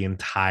fuel the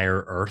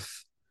entire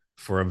Earth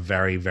for a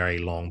very, very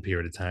long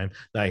period of time.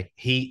 Now,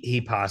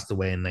 he passed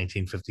away in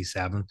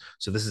 1957,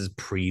 so this is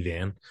pre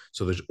then.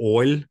 So there's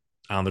oil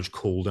and there's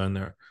coal down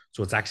there.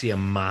 So it's actually a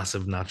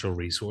massive natural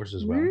resource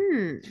as well.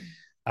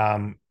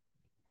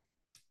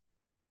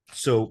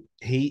 So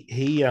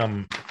he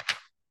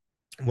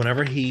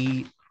whenever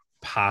he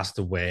passed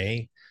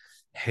away,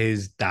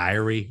 his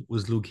diary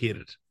was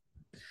located.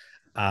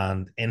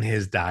 And in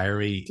his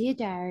diary, dear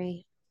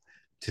diary,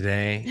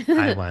 today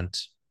I went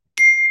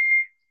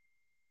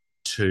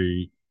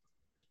to.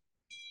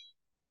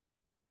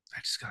 I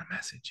just got a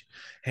message.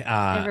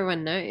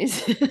 Everyone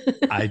knows.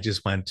 I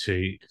just went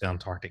to the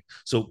Antarctic.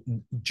 So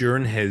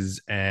during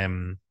his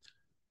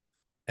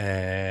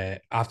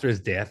after his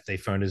death, they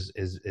found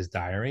his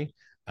diary,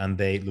 and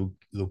they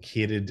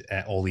located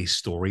all these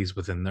stories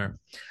within there,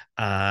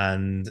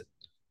 and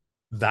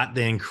that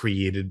then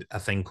created a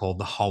thing called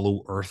the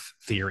Hollow Earth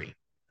theory.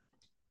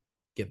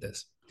 Get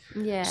this.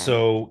 Yeah.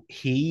 So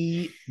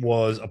he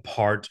was a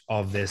part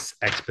of this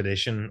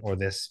expedition or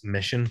this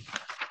mission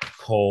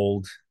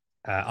called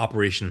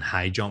Operation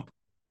High Jump,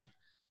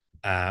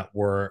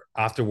 where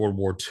after World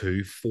War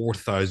II,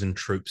 4,000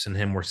 troops and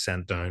him were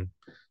sent down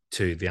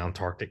to the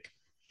Antarctic.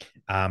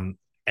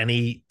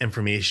 Any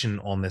information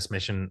on this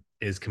mission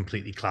is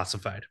completely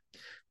classified,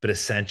 but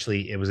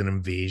essentially it was an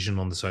invasion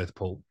on the South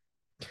Pole.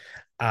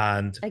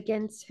 And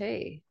against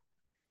who?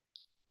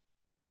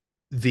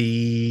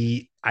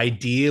 The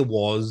idea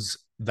was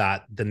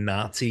that the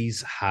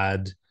Nazis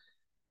had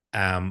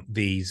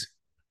these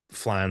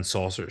flying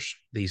saucers,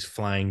 these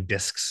flying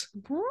discs,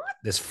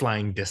 this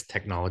flying disc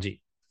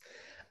technology.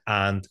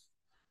 And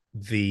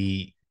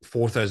the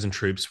 4,000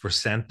 troops were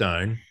sent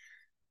down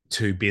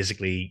to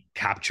basically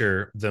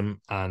capture them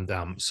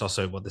and suss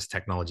out what this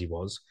technology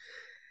was.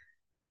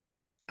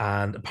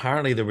 And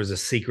apparently there was a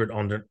secret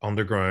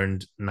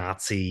underground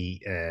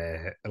Nazi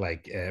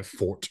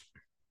fort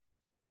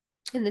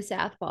in the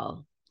South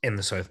Pole. In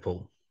the South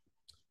Pole.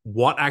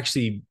 What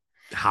actually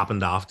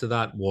happened after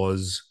that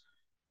was,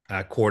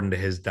 according to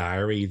his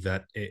diary,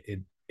 that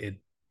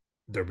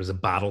there was a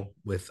battle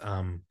with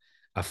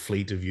a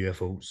fleet of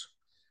UFOs,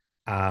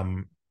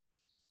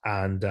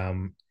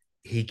 and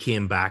he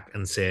came back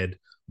and said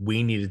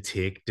we need to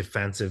take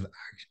defensive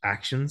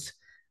actions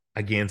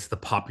against the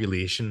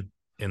population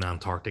in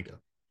Antarctica.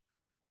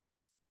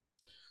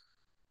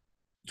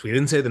 So he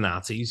didn't say the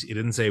Nazis. He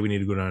didn't say we need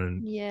to go down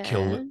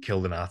and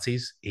kill the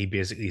Nazis. He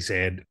basically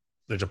said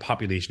there's a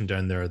population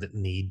down there that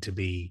need to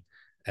be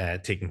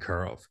taken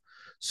care of.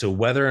 So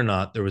whether or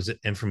not there was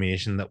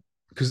information that,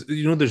 because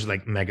you know there's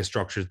like mega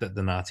structures that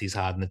the Nazis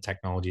had and the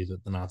technology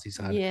that the Nazis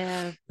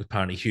had,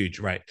 apparently huge,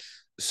 right?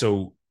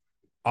 So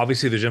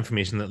obviously there's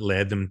information that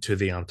led them to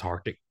the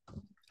Antarctic,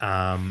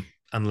 and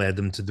led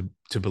them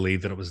to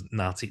believe that it was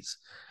Nazis,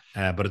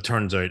 but it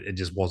turns out it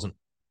just wasn't,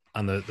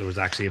 and there was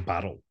actually a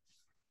battle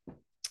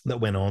that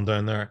went on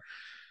down there.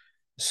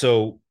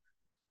 So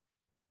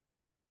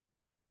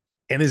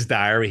in his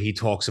diary, he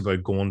talks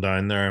about going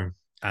down there,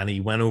 and he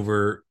went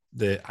over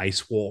the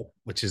ice wall,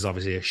 which is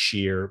obviously a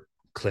sheer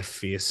cliff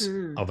face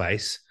of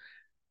ice,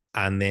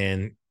 and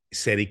then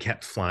said he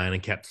kept flying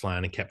and kept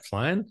flying and kept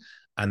flying.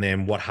 And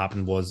then what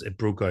happened was it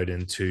broke out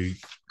into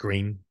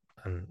green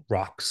and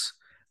rocks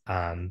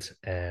and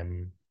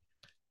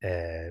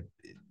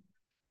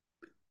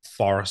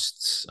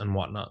forests and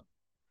whatnot.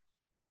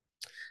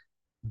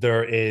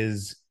 there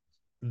is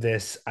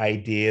this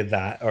idea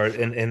that, or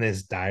in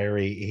his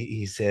diary,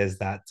 he says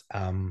that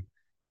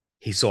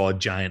he saw a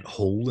giant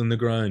hole in the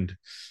ground.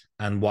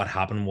 And what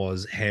happened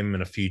was him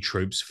and a few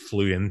troops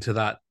flew into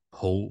that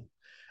hole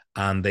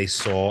and they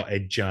saw a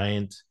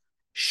giant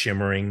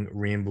shimmering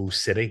rainbow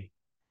city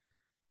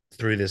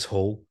through this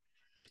hole.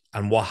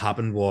 And what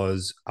happened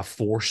was a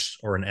force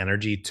or an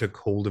energy took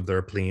hold of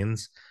their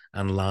planes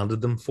and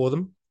landed them for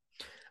them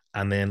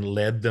and then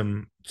led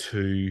them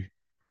to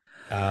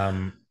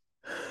um,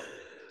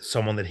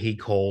 someone that he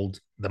called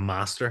the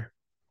master.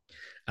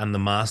 And the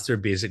master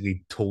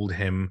basically told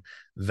him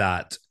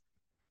that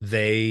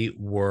they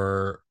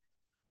were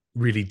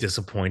really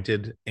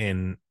disappointed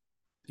in,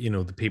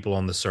 the people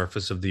on the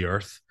surface of the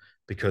earth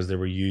because they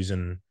were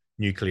using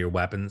nuclear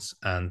weapons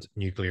and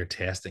nuclear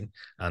testing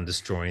and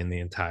destroying the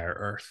entire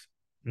earth.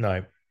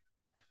 Now,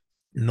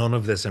 none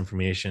of this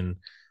information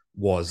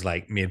was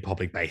like made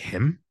public by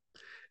him.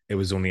 It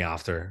was only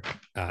after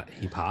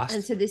he passed.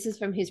 And so this is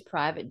from his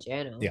private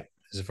journal. Yeah,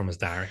 this is from his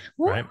diary,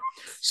 right?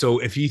 So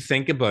if you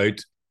think about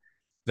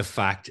the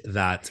fact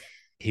that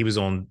he was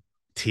on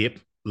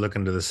tape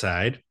looking to the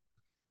side,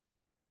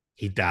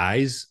 he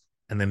dies,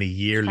 and then a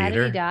year How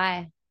later, did he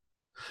die?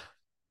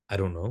 I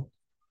don't know.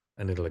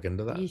 I need to look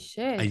into that. You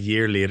should. A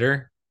year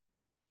later,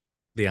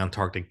 the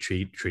Antarctic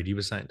Treaty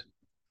was signed.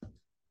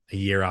 A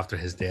year after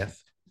his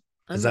death.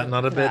 Is that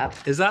not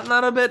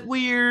a bit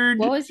weird?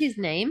 What was his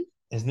name?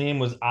 His name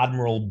was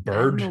Admiral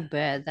Byrd. Admiral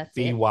Byrd, that's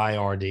it.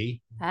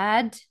 B-Y-R-D.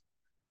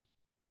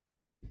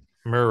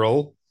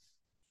 Admiral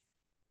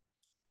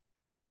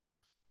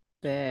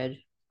Byrd.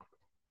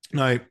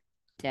 Now,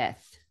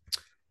 death.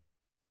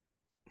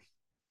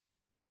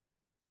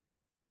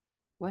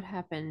 What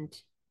happened?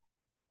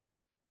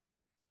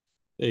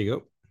 There you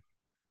go.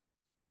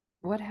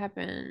 What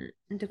happened?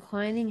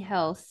 Declining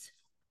health.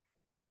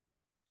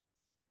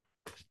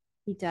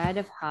 He died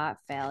of heart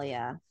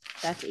failure.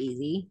 That's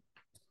easy.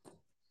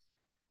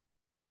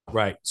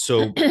 Right.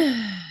 So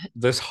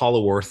this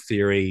hollow earth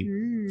theory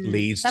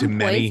leads to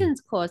many. Some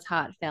poisons cause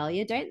heart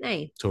failure, don't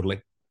they?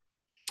 Totally.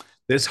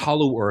 This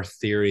hollow earth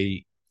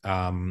theory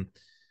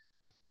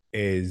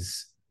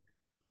is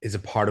a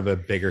part of a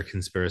bigger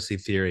conspiracy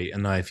theory.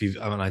 And now,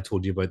 I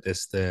told you about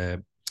this,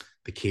 the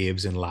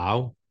caves in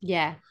Laos.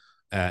 Yeah.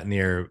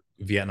 Near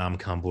Vietnam,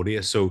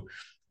 Cambodia. So,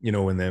 I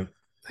think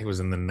it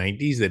was in the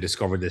 90s, they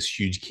discovered this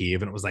huge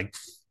cave and it was like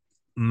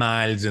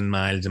miles and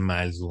miles and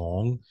miles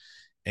long,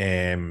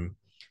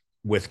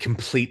 with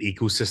complete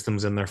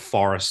ecosystems in their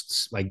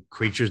forests, like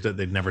creatures that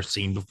they'd never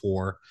seen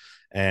before,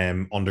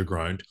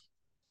 underground.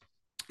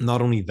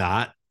 Not only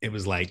that, it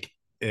was like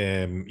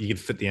you could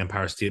fit the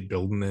Empire State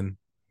Building in.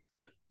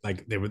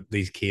 Like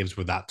these caves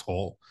were that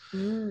tall.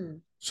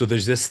 So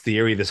there's this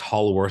theory, this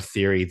hollow earth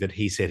theory, that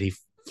he said he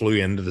flew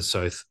into the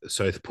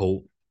South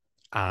Pole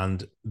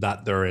and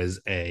that there is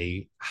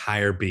a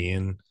higher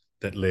being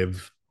that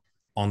live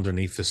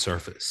underneath the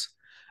surface.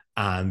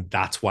 And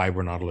that's why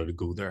we're not allowed to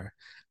go there.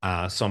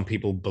 Some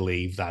people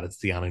believe that it's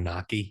the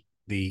Anunnaki,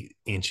 the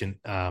ancient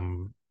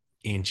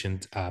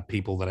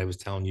people that I was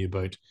telling you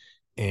about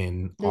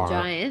in the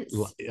giants.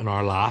 In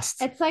our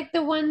last. It's like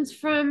the ones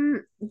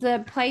from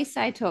the place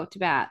I talked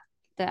about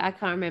that I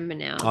can't remember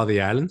now. Oh,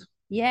 the island?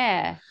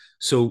 Yeah.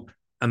 So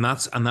and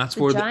that's the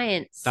where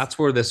giants. That's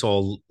where this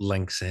all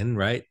links in,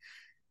 right?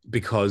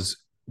 Because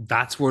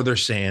that's where they're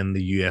saying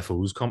the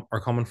UFOs are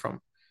coming from.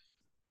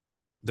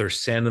 They're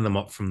sending them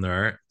up from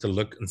there to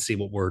look and see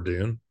what we're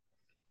doing,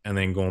 and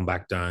then going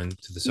back down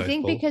to the South Pole.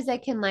 You think because they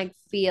can like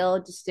feel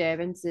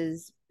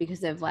disturbances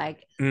because of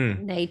like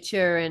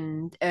nature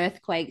and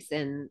earthquakes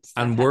and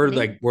stuff. And we're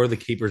the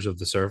keepers of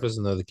the surface,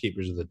 and they're the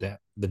keepers of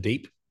the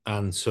deep.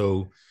 And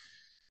so,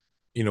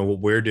 what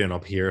we're doing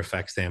up here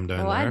affects them down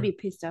there. I'd be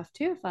pissed off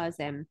too if I was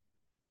them.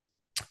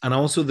 And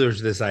also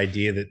there's this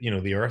idea that,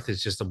 the earth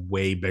is just a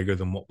way bigger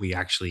than what we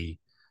actually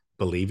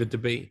believe it to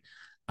be.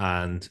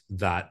 And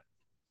that,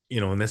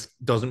 and this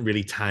doesn't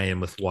really tie in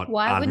with what Admiral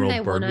Byrd was doing. Why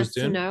wouldn't they want us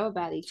to know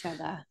about each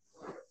other?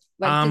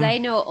 Like, do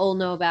they all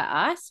know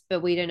about us,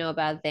 but we don't know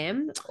about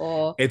them?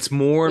 Or it's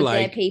more would like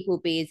their people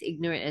be as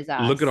ignorant as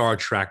us? Look at our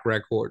track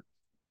record.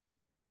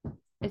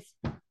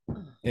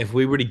 If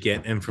we were to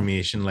get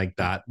information like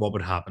that, what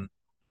would happen?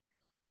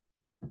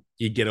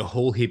 You'd get a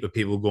whole heap of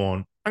people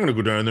going, I'm going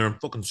to go down there and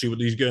fucking see what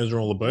these guys are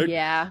all about.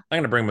 Yeah. I'm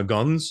going to bring my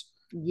guns.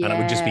 Yeah. And it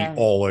would just be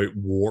all out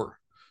war.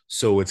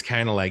 So it's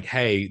kind of like,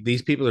 hey,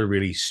 these people are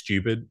really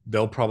stupid.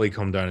 They'll probably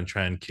come down and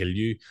try and kill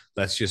you.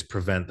 Let's just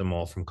prevent them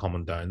all from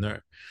coming down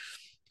there.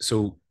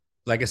 So,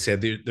 like I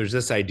said, there's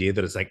this idea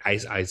that it's like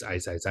ice, ice,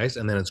 ice, ice, ice.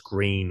 And then it's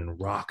green and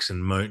rocks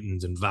and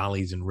mountains and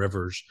valleys and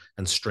rivers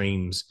and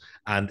streams.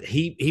 And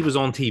he was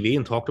on TV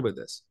and talked about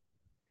this.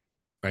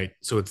 Right.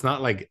 So it's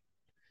not like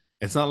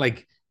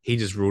he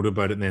just wrote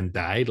about it and then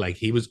died. Like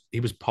he was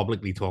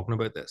publicly talking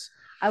about this.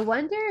 I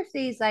wonder if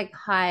these like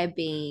higher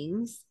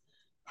beings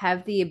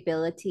have the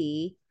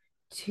ability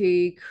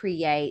to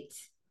create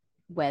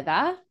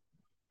weather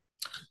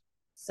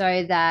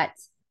so that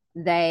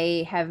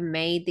they have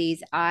made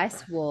these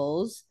ice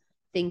walls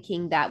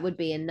thinking that would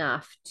be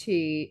enough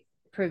to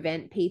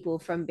prevent people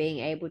from being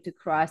able to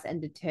cross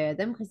and deter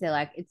them, because they're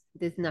like,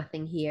 there's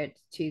nothing here,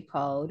 it's too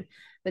cold.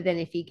 But then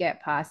if you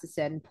get past a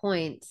certain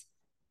point,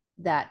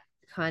 that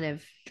kind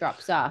of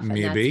drops off, and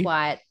that's Maybe.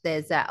 why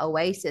there's that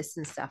oasis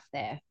and stuff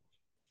there.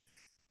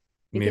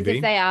 Because Maybe.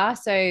 if they are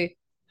so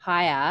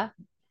higher,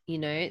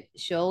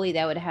 surely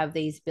they would have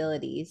these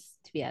abilities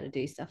to be able to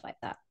do stuff like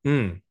that.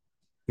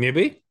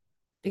 Maybe.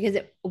 Because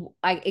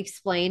I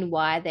explain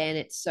why then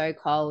it's so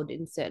cold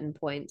in certain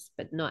points,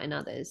 but not in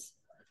others.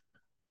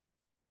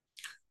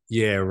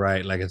 Yeah,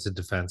 right. Like it's a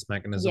defense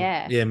mechanism.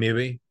 Yeah. Yeah,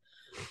 maybe.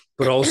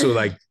 But also,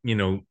 like,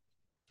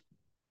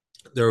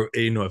 there,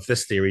 if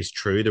this theory is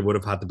true, there would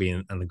have had to be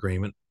an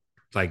agreement.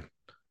 Like,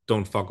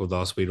 don't fuck with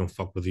us, we don't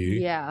fuck with you.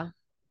 Yeah.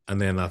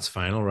 And then that's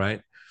final,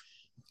 right?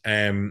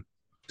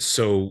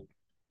 So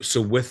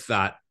with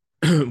that,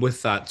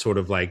 with that sort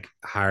of like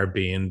higher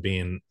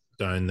being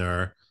down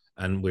there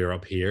and we're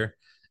up here,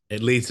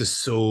 it leads to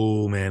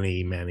so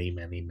many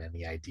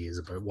ideas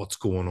about what's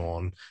going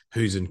on,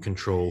 who's in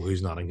control,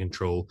 who's not in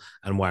control,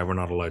 and why we're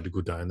not allowed to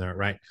go down there,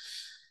 right?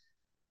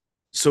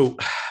 So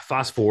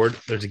fast forward,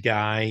 there's a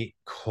guy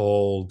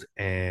called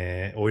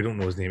we don't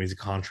know his name. He's a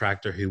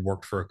contractor who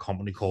worked for a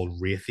company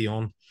called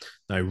Raytheon.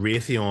 Now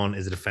Raytheon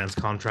is a defense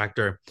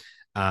contractor,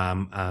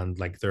 and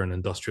like they're an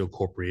industrial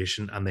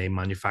corporation, and they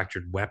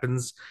manufactured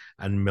weapons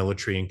and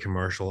military and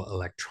commercial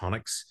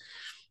electronics.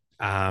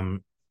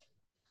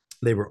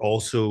 They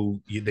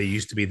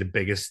used to be the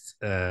biggest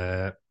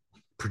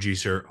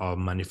producer of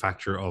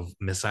manufacturer of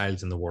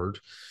missiles in the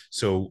world.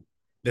 So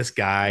this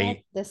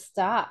guy, the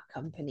Stark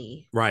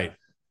company, right.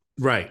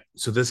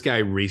 So this guy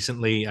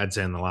recently, I'd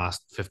say in the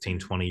last 15,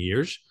 20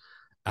 years,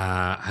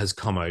 has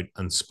come out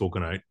and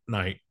spoken out.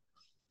 Now,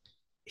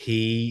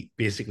 he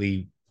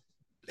basically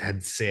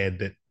had said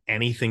that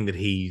anything that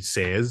he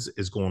says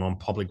is going on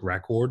public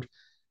record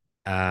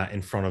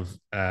in front of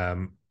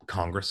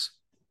Congress.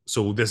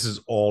 So this is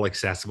all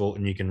accessible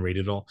and you can read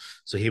it all.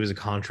 So he was a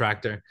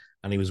contractor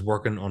and he was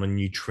working on a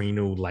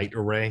neutrino light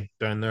array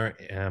down there.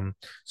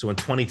 So in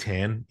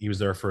 2010, he was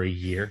there for a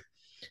year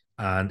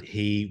and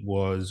he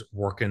was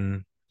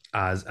working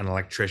as an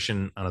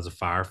electrician and as a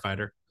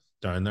firefighter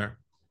down there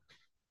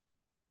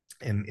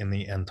in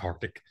the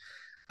Antarctic.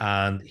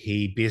 And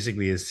he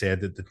basically has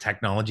said that the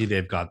technology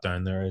they've got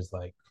down there is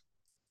like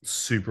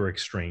super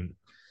extreme.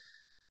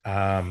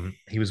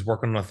 He was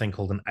working on a thing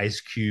called an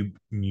ice cube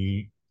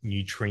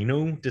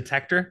neutrino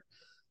detector.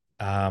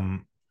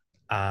 And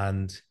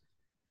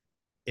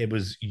it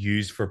was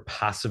used for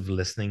passive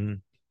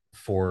listening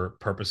for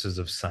purposes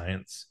of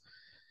science.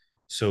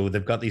 So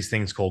they've got these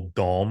things called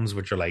DOMs,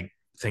 which are like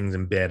things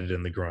embedded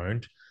in the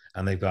ground,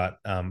 and they've got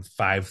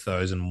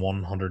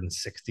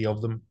 5,160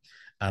 of them,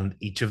 and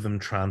each of them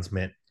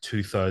transmit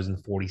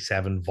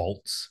 2,047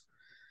 volts.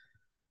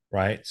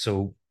 Right.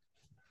 So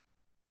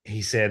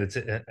he said it's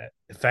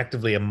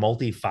effectively a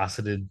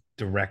multifaceted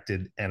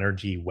directed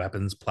energy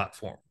weapons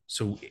platform.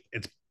 So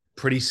it's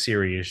pretty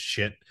serious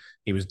shit.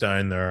 He was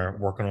down there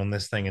working on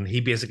this thing, and he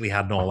basically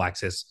had an all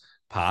access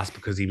pass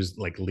because he was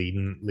like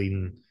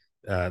leading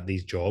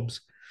these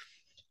jobs.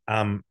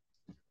 And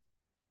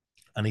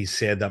he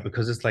said that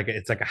because it's like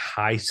a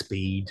high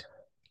speed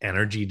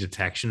energy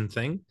detection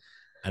thing,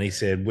 and he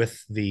said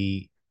with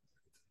the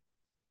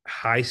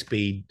high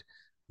speed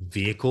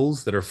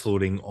vehicles that are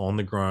floating on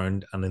the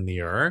ground and in the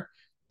air,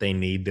 they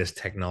need this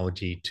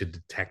technology to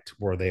detect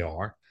where they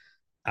are.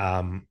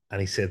 And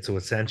he said, so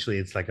essentially,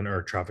 it's like an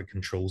air traffic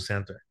control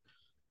center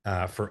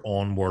for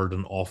on-world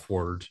and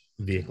off-world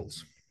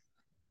vehicles.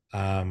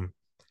 And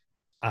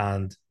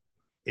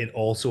it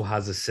also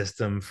has a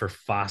system for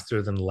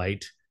faster than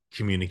light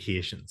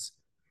communications.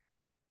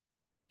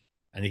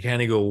 And you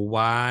kind of go,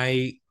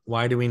 why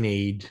do we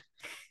need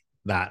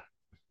that?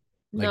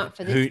 Like, not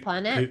for this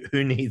planet.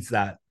 Who needs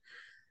that?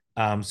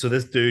 So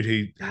this dude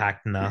who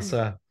hacked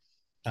NASA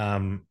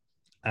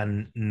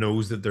and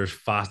knows that there's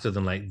faster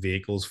than light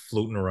vehicles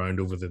floating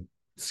around over the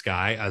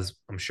sky, as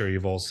I'm sure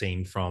you've all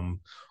seen from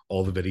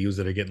all the videos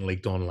that are getting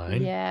leaked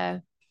online. Yeah.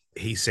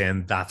 He's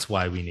saying that's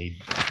why we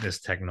need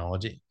this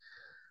technology.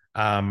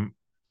 In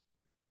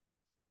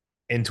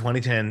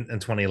 2010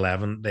 and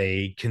 2011,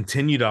 they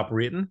continued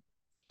operating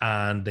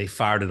and they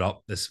fired it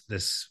up,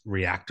 this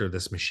reactor,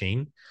 this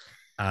machine.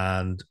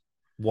 And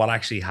what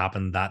actually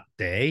happened that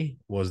day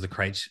was the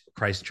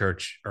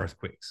Christchurch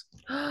earthquakes.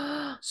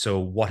 So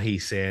what he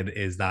said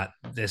is that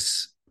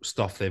this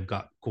stuff they've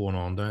got going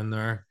on down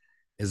there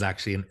is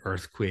actually an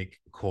earthquake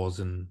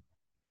causing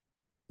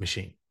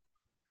machine.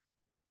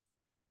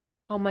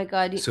 Oh my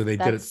God. So they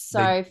did it.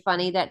 So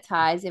funny. That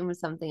ties in with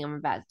something I'm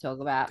about to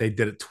talk about. They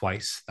did it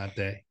twice that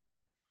day.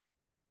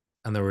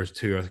 And there was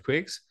 2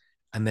 earthquakes,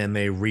 and then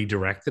they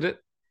redirected it,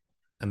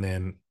 and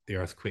then the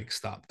earthquake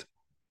stopped.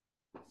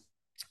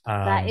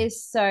 That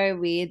is so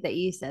weird that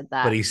you said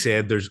that. But he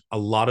said there's a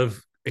lot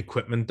of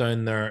equipment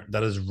down there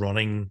that is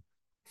running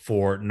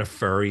for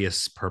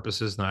nefarious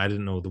purposes. Now, I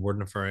didn't know the word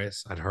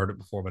nefarious. I'd heard it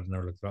before, but I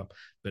never looked it up.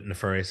 But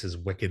nefarious is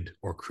wicked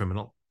or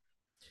criminal.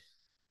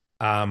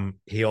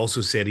 He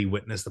also said he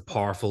witnessed a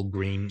powerful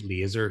green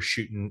laser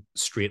shooting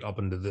straight up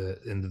into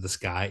the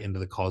sky, into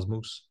the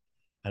cosmos.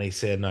 And he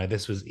said, now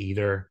this was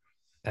either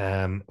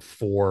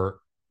for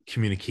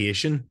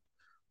communication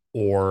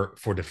or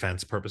for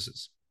defense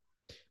purposes.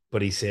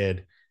 But he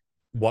said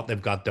what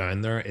they've got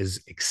down there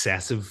is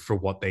excessive for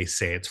what they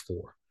say it's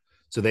for.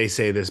 So they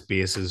say this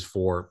base is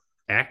for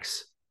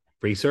X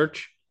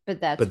research,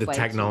 But that's but the way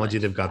too technology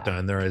much they've got for that.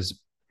 down there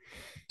is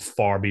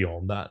far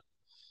beyond that.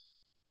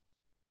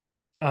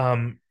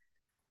 And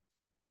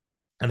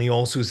he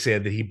also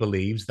said that he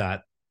believes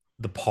that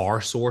the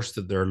power source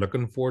that they're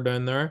looking for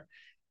down there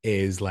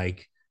is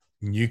like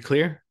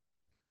nuclear,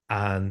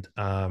 and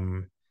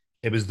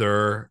it was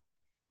there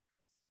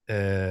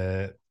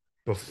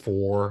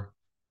before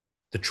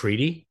the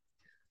treaty,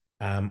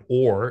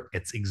 or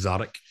it's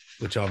exotic,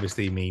 which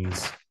obviously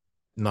means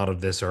not of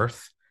this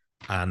earth,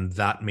 and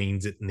that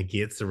means it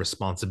negates the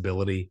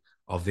responsibility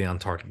of the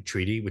Antarctic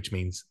Treaty, which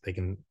means they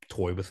can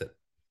toy with it.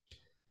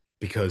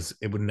 Because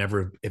it would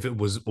never, if it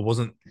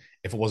wasn't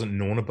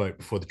known about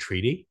before the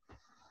treaty,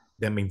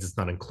 that means it's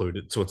not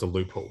included. So it's a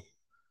loophole.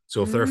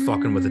 So if they're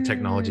fucking with the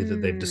technology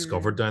that they've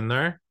discovered down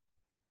there,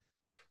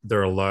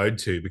 they're allowed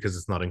to, because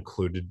it's not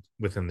included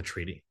within the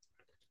treaty.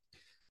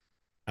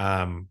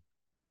 So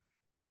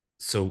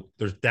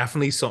there's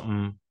definitely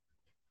something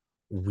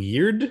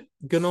weird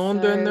going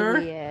on down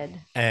there.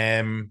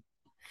 Weird.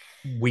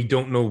 We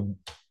don't know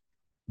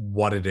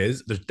what it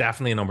is. There's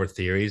definitely a number of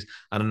theories,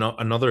 and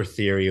another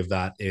theory of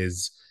that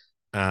is,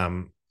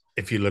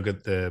 if you look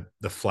at the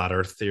flat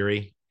Earth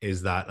theory,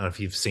 is that, and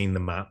if you've seen the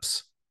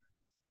maps,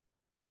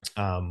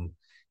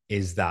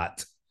 is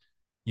that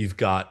you've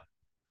got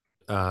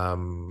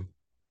the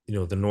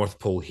North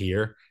Pole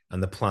here,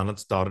 and the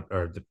planets dotted,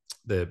 or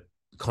the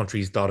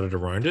countries dotted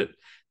around it.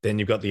 Then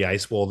you've got the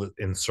ice wall that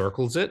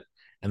encircles it,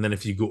 and then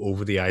if you go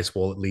over the ice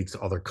wall, it leads to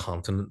other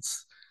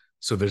continents.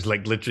 So there's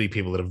like literally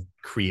people that have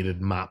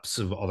created maps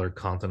of other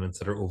continents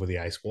that are over the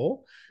ice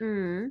wall.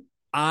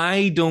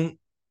 I don't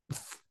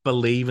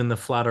believe in the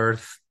flat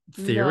Earth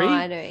theory. No,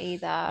 I don't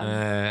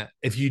either.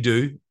 If you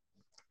do,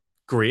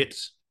 great.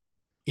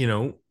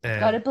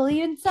 Gotta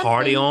believe in something.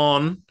 Party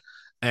on.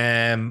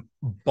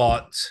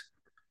 But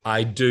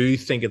I do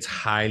think it's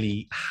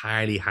highly,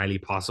 highly, highly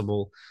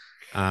possible.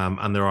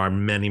 And there are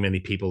many, many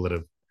people that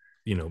have,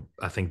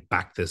 I think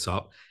backed this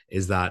up,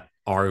 is that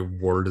our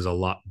world is a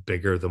lot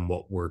bigger than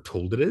what we're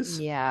told it is.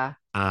 Yeah.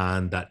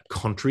 And that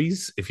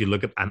countries, if you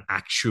look at an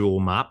actual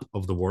map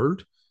of the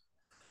world,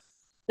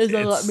 there's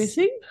a lot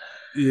missing.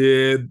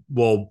 Yeah,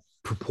 well,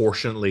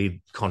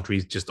 proportionately,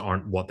 countries just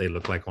aren't what they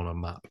look like on a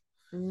map.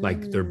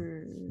 Like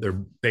they're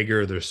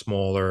bigger, they're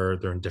smaller,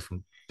 they're in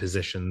different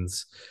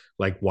positions.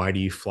 Like, why do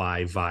you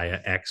fly via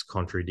X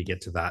country to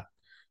get to that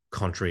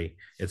country?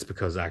 It's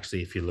because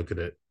actually, if you look at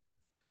it,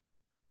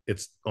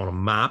 it's on a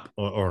map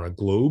or on a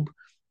globe,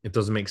 it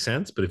doesn't make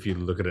sense. But if you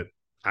look at it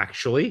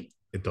actually,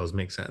 it does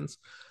make sense.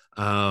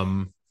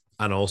 And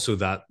also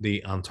that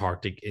the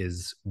Antarctic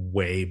is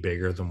way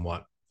bigger than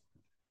what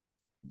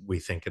we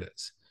think it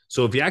is.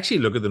 So if you actually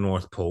look at the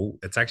North Pole,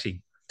 it's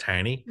actually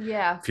tiny.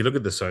 Yeah. If you look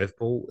at the South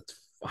Pole, it's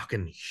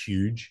fucking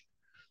huge.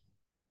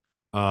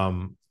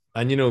 And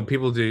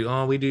people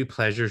we do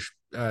pleasure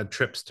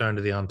trips down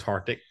to the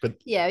Antarctic, but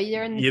yeah,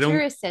 you're in the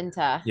tourist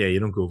center. Yeah, you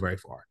don't go very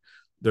far.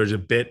 There's a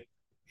bit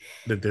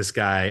that this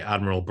guy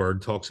Admiral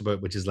Byrd talks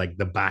about, which is like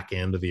the back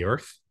end of the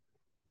Earth,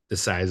 the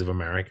size of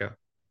America.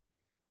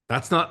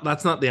 That's not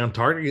the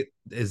Antarctic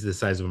is the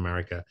size of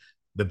America.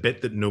 The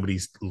bit that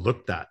nobody's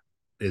looked at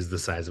is the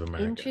size of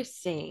America.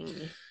 Interesting.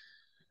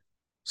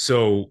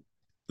 So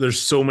there's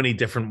so many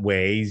different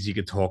ways you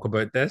could talk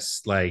about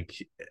this, like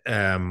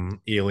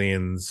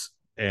aliens,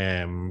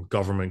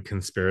 government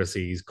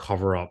conspiracies,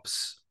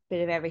 cover-ups.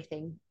 Bit of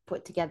everything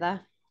put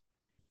together.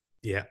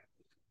 Yeah.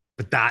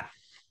 But that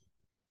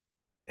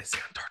is the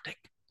Antarctic.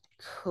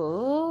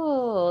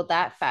 Cool.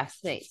 That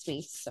fascinates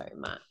me so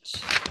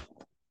much.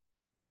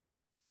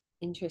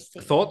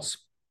 Interesting. Thoughts?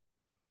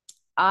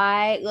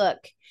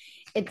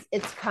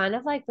 It's kind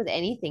of like with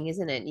anything,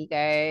 isn't it? You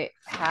go,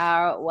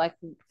 how, like,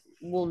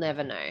 we'll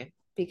never know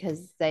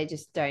because they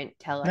just don't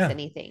tell us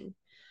anything.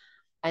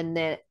 And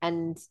it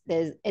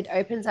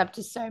opens up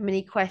to so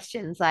many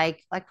questions,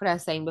 like what I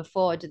was saying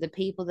before. Do the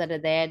people that are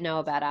there know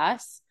about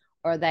us,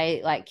 or are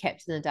they like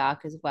kept in the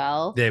dark as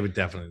well? They would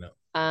definitely know.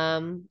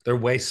 They're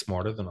way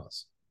smarter than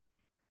us.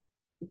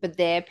 But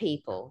they're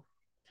people.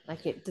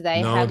 Like, do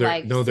they have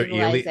like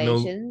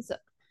civilizations?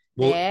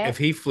 Well, if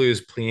he flew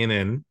his plane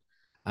in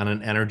and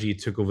an energy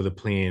took over the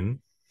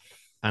plane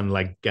and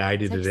like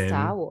guided it in.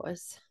 Star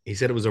Wars. He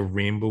said it was a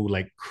rainbow,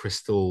 like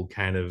crystal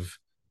kind of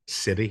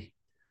city.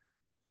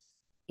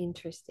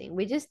 Interesting.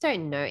 We just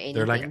don't know anything.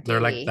 They're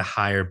like the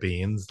higher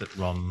beings that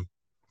run.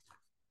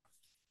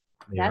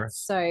 That's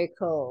so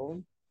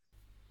cool.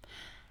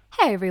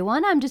 Hey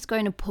everyone, I'm just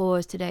going to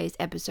pause today's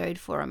episode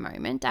for a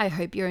moment. I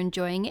hope you're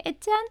enjoying it.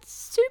 It sounds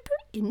super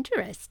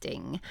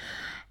interesting.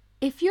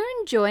 If you're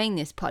enjoying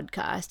this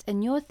podcast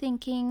and you're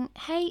thinking,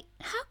 hey,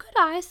 how could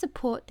I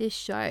support this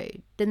show?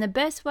 Then the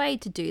best way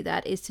to do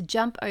that is to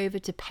jump over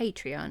to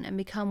Patreon and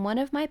become one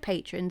of my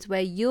patrons, where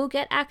you'll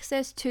get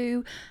access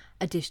to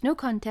additional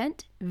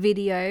content,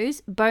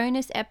 videos,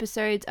 bonus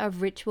episodes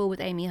of Ritual with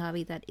Amy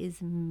Harvey, that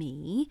is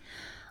me,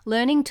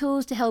 learning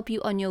tools to help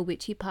you on your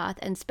witchy path,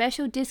 and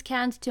special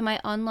discounts to my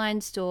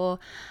online store,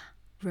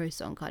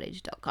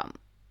 rosethorncottage.com.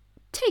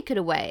 Take it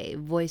away,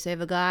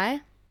 voiceover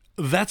guy.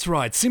 That's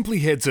right. Simply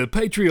head to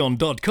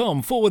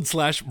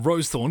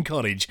patreon.com/Rosethorn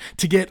Cottage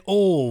to get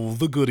all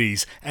the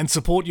goodies and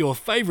support your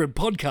favourite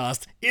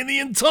podcast in the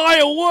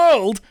entire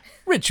world,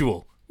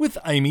 Ritual with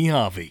Amy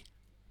Harvey.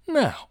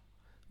 Now,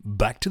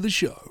 back to the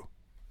show.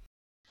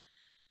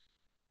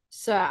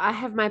 So I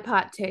have my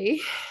part 2.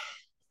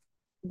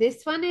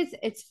 This one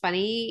it's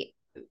funny.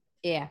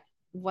 Yeah.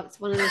 What's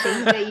one of the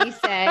things that you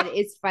said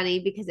is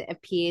funny because it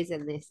appears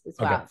in this as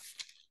well. Okay.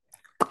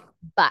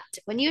 But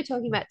when you're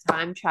talking about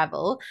time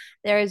travel,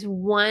 there is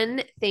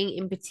one thing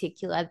in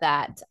particular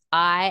that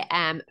I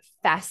am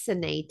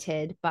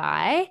fascinated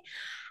by.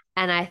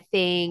 And I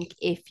think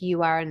if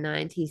you are a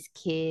 90s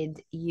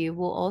kid, you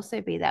will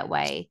also be that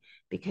way,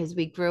 because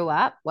we grew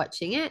up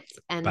watching it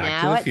and Back to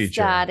now the it's Future.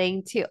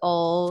 starting to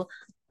all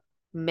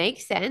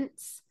make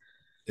sense.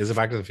 Is it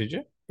Back to the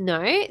Future?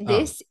 No,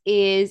 this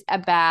is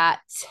about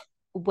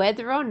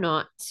whether or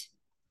not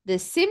the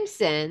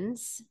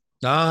Simpsons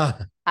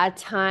Ah, are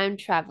time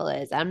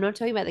travelers. I'm not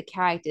talking about the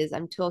characters.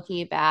 I'm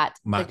talking about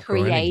Matt the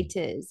Groening.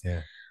 creators.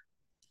 Yeah.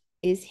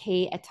 Is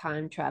he a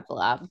time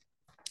traveler?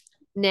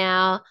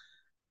 Now,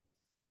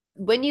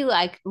 when you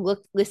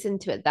listen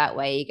to it that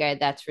way, you go,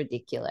 that's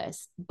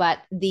ridiculous. But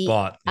the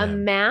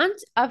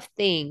amount of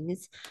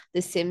things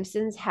the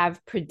Simpsons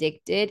have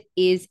predicted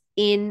is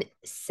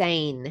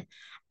insane.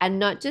 And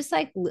not just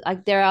like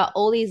there are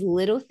all these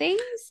little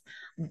things,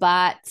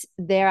 but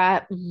there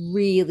are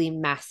really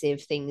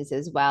massive things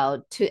as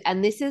well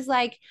and this is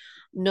like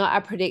not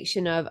a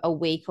prediction of a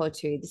week or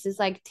two. This is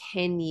like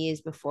 10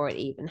 years before it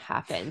even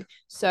happened.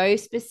 So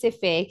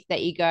specific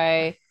that you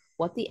go,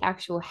 what the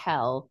actual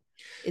hell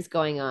is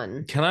going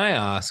on? Can I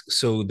ask?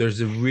 So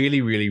there's a really,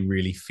 really,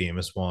 really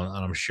famous one, and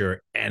I'm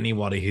sure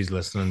anybody who's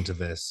listening to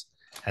this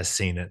has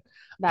seen it.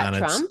 About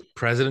Trump? It's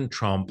President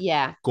Trump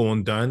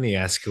going down the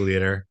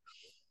escalator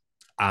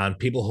and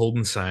people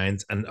holding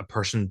signs, and a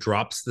person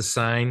drops the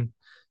sign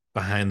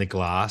behind the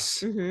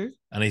glass, and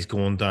he's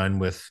going down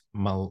with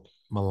Melania.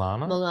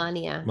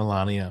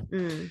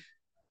 Mm.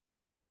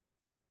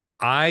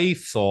 I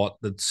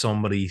thought that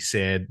somebody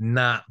said,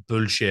 nah,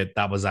 bullshit.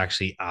 That was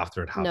actually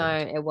after it happened.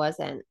 No, it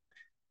wasn't.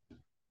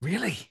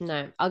 Really?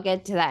 No, I'll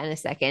get to that in a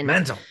second.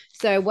 Mental.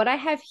 So what I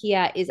have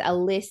here is a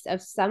list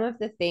of some of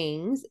the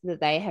things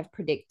that they have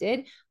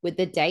predicted with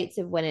the dates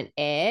of when it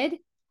aired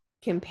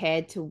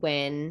compared to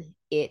when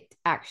it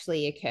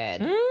actually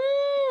occurred.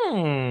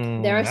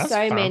 There are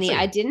so many.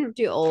 I didn't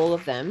do all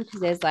of them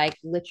because there's like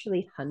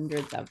literally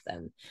hundreds of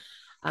them.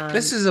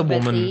 This is a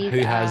woman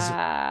who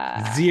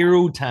has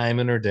zero time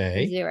in her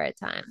day. Zero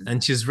time.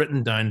 And she's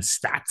written down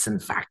stats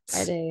and facts.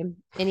 I do.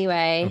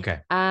 Anyway. Okay.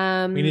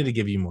 We need to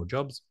give you more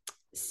jobs.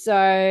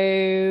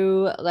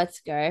 So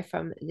let's go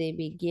from the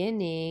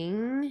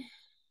beginning.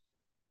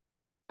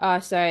 Oh,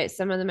 so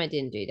some of them I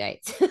didn't do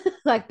dates,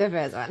 like the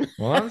first one.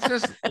 Well, that's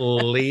just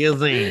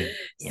lazy.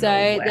 So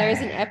there is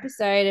an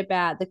episode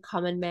about the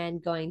common man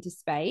going to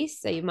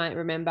space. So you might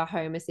remember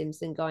Homer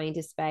Simpson going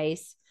to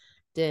space.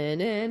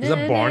 Is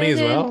that Barney as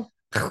well?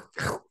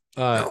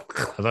 I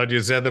thought you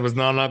said there was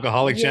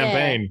non-alcoholic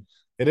champagne.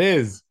 It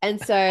is.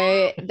 And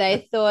so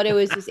they thought it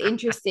was just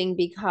interesting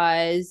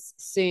because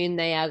soon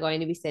they are going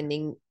to be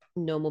sending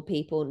normal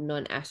people,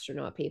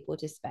 non-astronaut people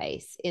to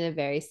space in a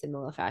very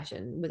similar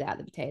fashion without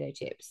the potato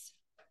chips.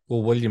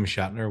 Well, William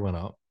Shatner went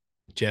up.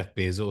 Jeff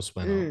Bezos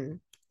went up.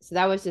 So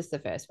that was just the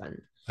first one.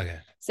 Okay.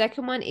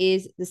 Second one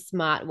is the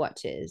smart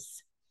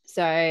watches.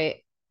 So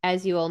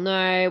as you all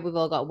know, we've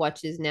all got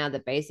watches now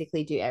that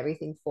basically do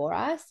everything for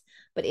us.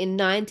 But in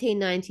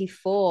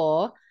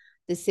 1994,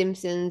 The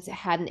Simpsons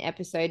had an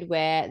episode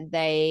where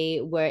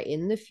they were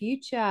in the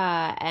future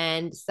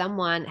and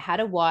someone had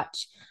a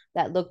watch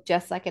that looked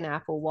just like an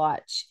Apple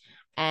Watch,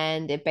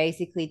 and it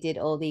basically did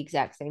all the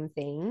exact same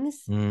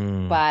things.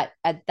 But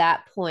at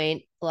that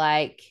point,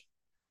 like,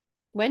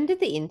 when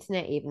did the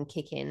internet even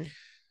kick in?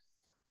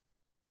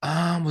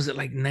 Was it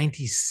like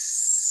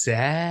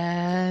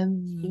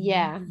 97?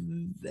 Yeah.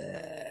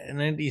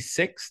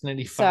 96,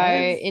 95? So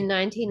in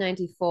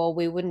 1994,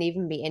 we wouldn't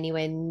even be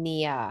anywhere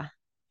near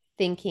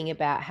thinking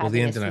about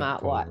having a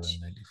smartwatch.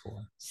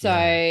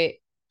 So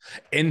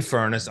in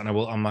fairness, and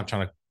I'm not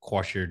trying to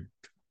quash your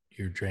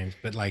dreams,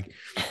 but like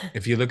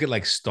if you look at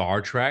like Star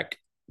Trek,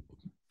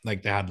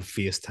 like they had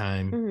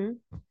FaceTime,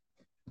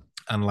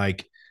 and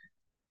like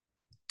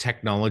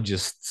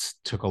technologists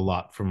took a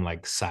lot from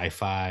like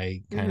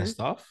sci-fi kind of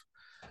stuff,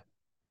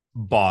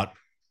 but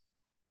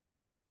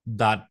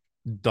that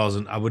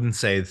doesn't, I wouldn't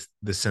say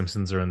the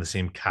Simpsons are in the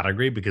same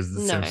category because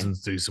the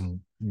Simpsons do some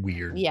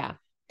weird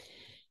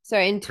So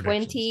in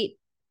 2020,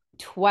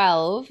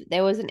 2012,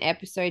 there was an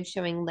episode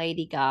showing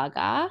Lady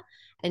Gaga,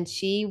 and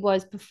she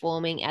was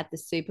performing at the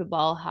Super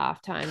Bowl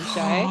halftime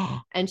show,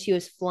 and she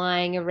was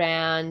flying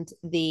around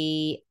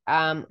the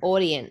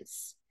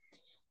audience.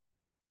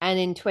 And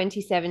in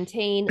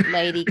 2017,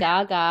 Lady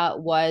Gaga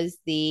was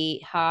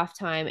the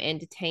halftime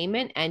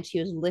entertainment, and she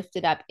was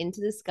lifted up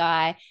into the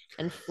sky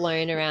and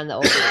flown around the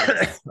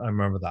audience. I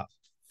remember that.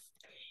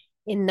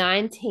 In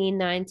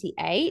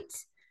 1998,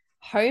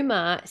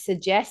 Homer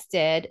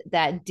suggested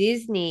that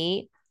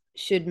Disney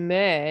should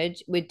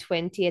merge with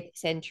 20th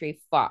Century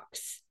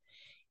Fox.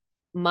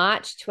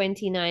 March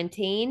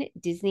 2019,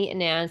 Disney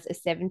announced a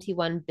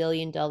 $71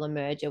 billion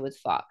merger with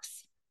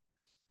Fox.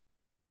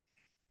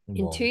 Whoa.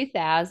 In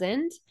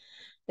 2000,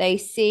 they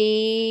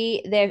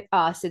see their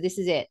so this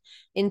is it.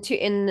 In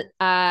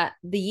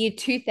the year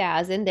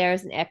 2000, there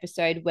is an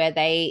episode where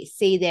they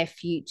see their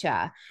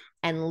future,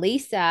 and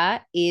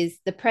Lisa is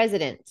the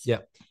president.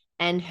 Yep.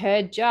 And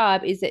her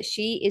job is that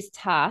she is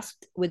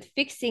tasked with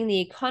fixing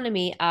the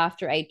economy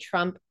after a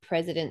Trump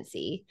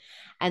presidency.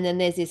 And then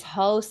there's this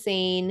whole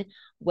scene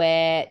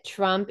where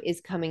Trump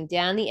is coming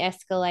down the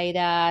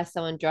escalator,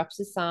 someone drops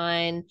a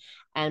sign,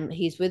 and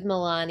he's with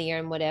Melania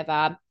and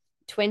whatever.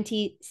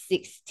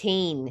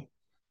 2016,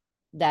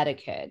 that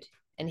occurred,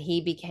 and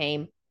he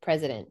became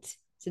president.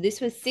 So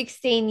this was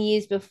 16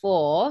 years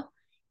before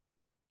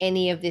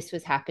any of this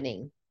was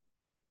happening.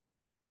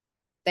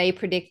 They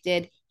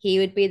predicted he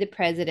would be the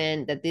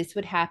president, that this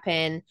would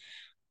happen,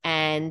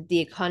 and the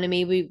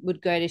economy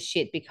would go to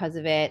shit because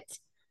of it.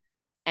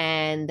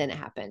 And then it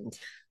happened.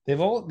 They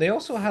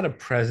also had a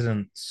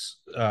president,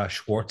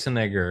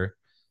 Schwarzenegger.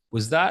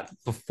 Was that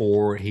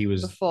before he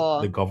was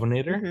the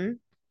governor? Mm-hmm.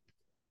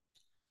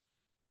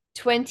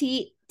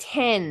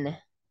 2010,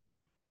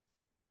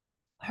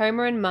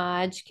 Homer and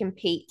Marge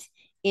compete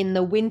in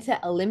the Winter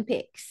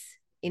Olympics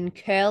in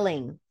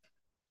curling.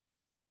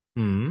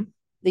 Hmm.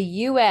 The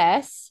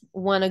US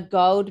won a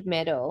gold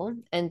medal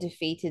and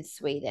defeated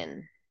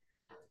Sweden.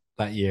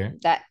 That year.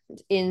 That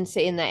in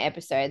that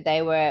episode,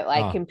 they were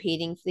like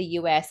competing for the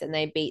US and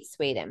they beat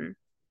Sweden.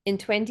 In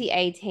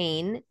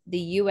 2018, the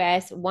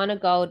US won a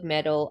gold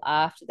medal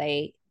after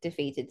they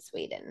defeated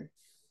Sweden.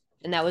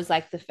 And that was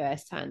like the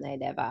first time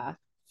they'd ever.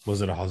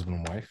 Was it a husband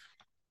and wife?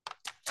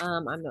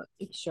 I'm not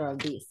sure of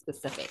the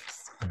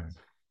specifics.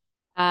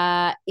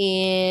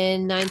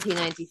 In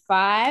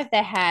 1995,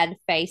 they had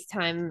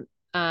FaceTime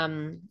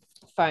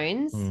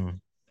phones.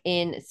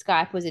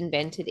 Skype was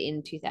invented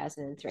in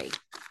 2003.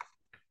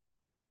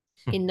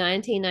 In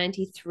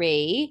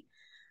 1993,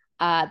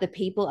 the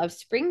people of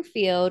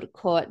Springfield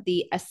caught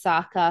the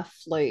Osaka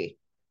flu.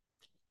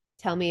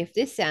 Tell me if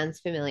this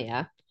sounds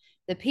familiar.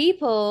 The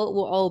people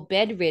were all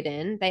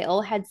bedridden. They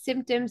all had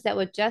symptoms that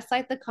were just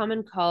like the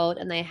common cold,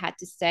 and they had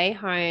to stay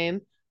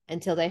home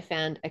until they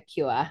found a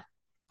cure.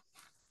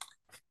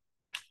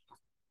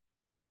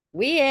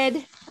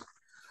 Weird.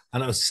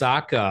 And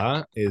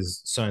Osaka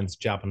sounds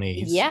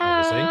Japanese, yeah.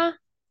 Obviously.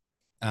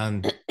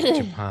 And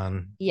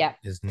Japan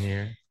is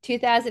near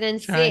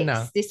 2006.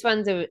 China. This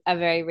one's a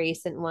very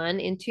recent one.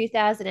 In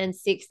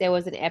 2006, there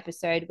was an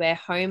episode where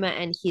Homer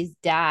and his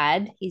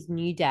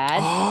new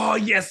dad,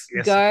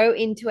 go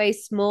into a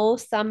small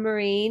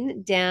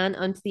submarine down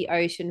onto the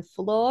ocean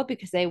floor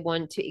because they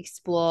want to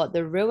explore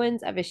the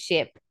ruins of a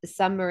ship. The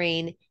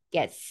submarine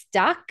gets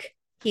stuck.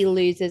 He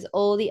loses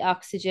all the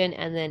oxygen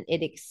and then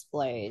it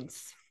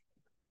explodes.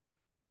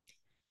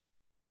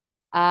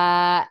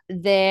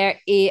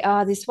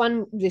 This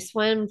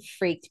one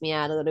freaked me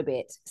out a little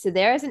bit. So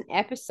there is an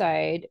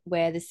episode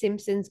where the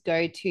Simpsons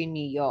go to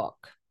New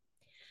York.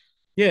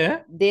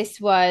 Yeah.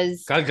 This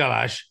was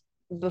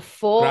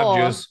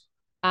before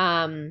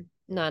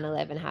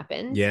 9/11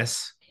 happened.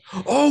 Yes.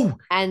 Oh,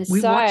 and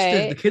we watched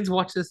this. The kids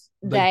watched this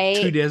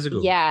 2 days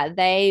ago. Yeah,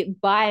 they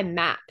buy a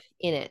map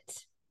in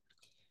it.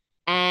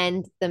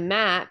 And the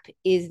map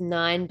is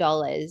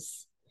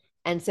 $9.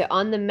 And so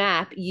on the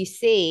map, you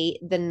see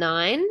the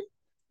 9,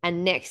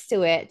 and next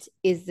to it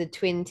is the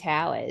Twin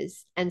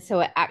Towers. And so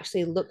it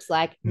actually looks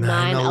like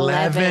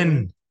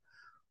 9/11.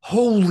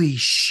 Holy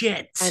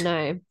shit. I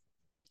know.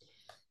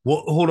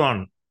 Well, hold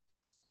on.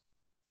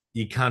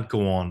 You can't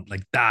go on.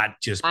 Like,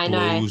 that just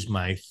blows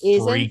my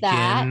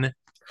freaking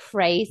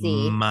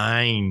crazy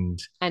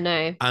mind. I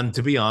know. And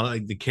to be honest,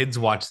 like, the kids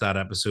watch that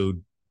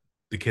episode.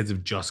 The kids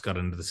have just got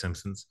into The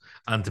Simpsons.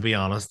 And to be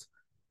honest,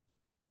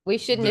 we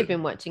shouldn't have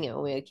been watching it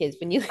when we were kids.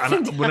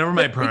 Whenever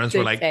my parents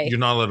were like, you're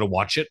not allowed to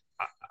watch it,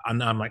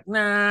 and I'm like,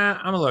 nah,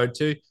 I'm allowed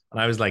to. And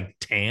I was like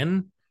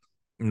 10.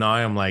 Now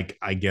I'm like,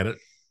 I get it.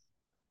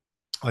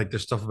 Like,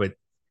 there's stuff about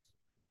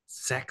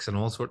sex and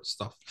all sorts of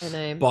stuff. I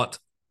know. But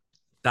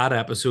that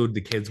episode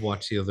the kids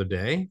watched the other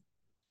day,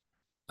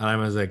 and I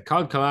was like,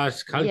 Cod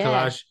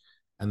Kalash.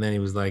 And then he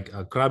was like,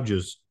 crab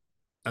juice.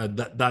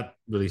 That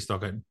really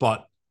stuck out.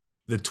 But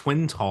the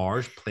Twin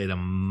Towers played a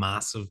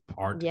massive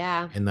part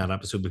in that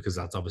episode because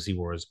that's obviously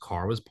where his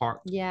car was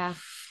parked. Yeah.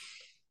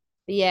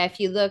 But yeah, if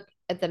you look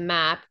at the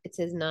map, it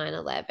says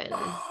 9/11.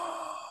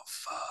 Oh,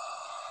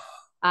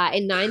 fuck.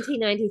 In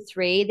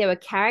 1993, there were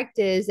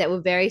characters that were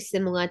very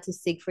similar to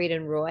Siegfried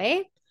and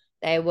Roy.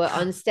 They were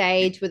on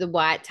stage with a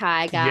white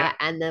tiger, Yep.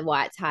 and the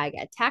white tiger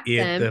attacked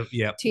Yeah, them.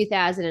 yep.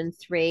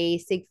 2003,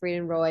 Siegfried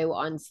and Roy were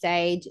on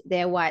stage.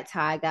 Their white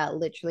tiger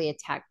literally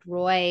attacked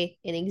Roy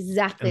in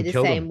exactly And the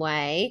killed same him.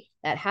 way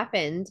that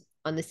happened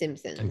on The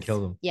Simpsons. And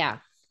killed him. Yeah.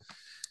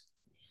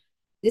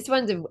 This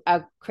one's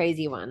a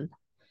crazy one.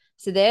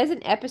 So there's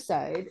an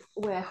episode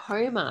where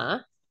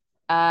Homer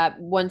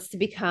wants to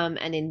become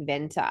an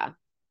inventor.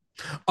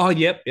 Oh,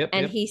 yep.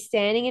 And he's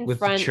standing in with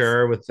front. the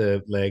chair with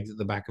the legs at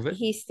the back of it.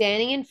 He's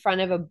standing in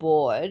front of a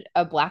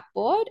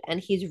blackboard, and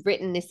he's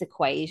written this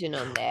equation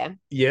on there.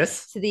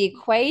 Yes. So the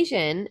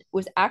equation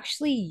was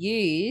actually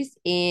used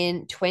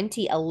in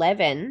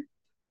 2011.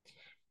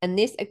 And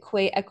this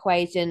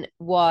equation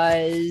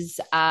was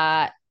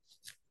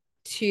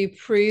to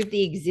prove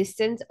the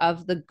existence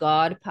of the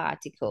God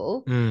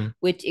particle,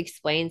 which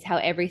explains how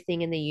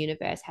everything in the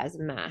universe has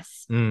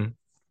mass.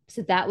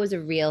 So that was a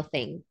real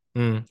thing.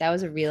 That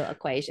was a real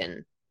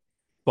equation.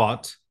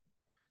 But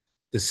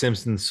The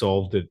Simpsons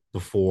solved it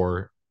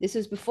before. This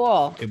was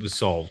before it was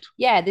solved.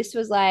 Yeah, this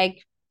was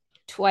like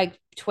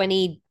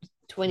 2020,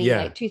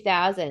 like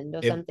 2000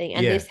 or something.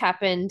 And this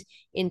happened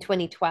in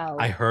 2012.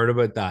 I heard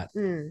about that.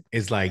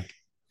 It's like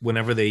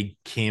whenever they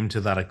came to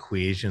that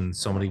equation,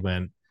 somebody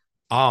went,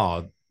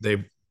 "Oh,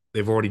 they've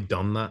already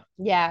done that."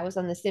 Yeah, it was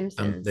on The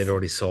Simpsons. And they'd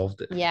already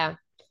solved it. Yeah.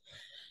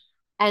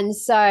 And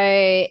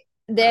so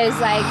there's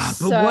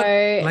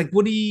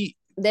what do you...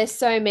 There's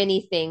so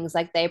many things.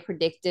 Like they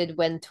predicted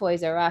when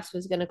Toys R Us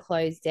was going to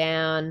close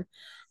down.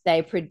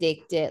 They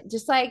predicted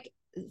just like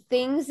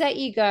things that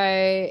you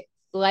go,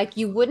 like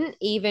you wouldn't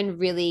even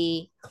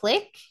really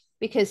click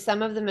because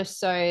some of them are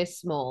so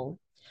small.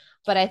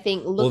 But I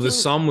think the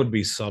sum would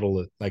be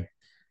subtle. Like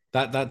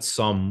that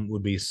sum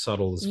would be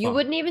subtle as fuck. You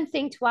wouldn't even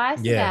think twice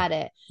about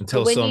it.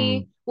 Until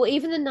some...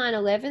 even the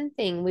 9/11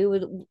 thing,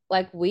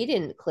 we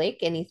didn't click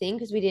anything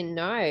because we didn't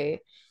know.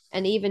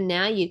 And even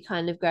now you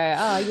kind of go,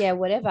 oh yeah,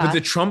 whatever. But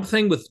the Trump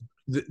thing with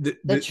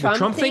the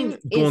Trump thing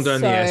going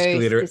down the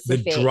escalator,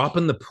 specific. The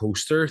dropping the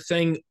poster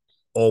thing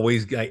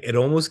always, it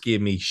almost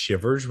gave me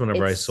shivers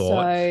whenever I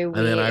saw it. Weird.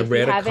 And then I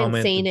read a comment. If you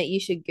haven't seen it, you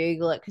should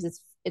Google it because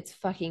it's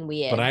fucking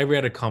weird. But I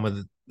read a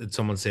comment that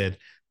someone said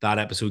that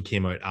episode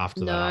came out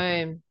after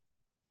that. No.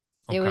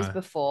 It was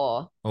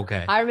before.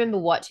 Okay. I remember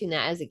watching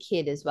that as a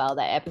kid as well,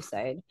 that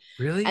episode.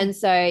 Really? And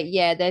so,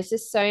 yeah, there's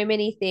just so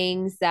many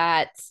things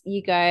that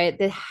you go,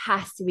 there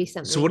has to be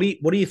something. So what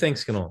do you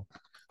think's going on?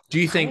 Do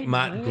you think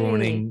Matt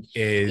Groening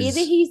is...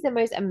 Either he's the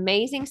most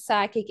amazing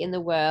psychic in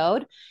the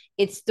world.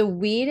 It's the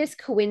weirdest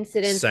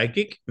coincidence.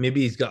 Psychic?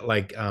 Maybe he's got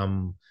like...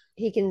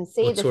 he can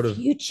see the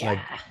future. Like,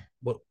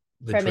 what?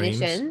 The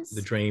premonitions. Dreams?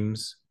 The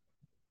dreams.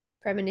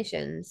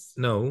 Premonitions.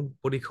 No.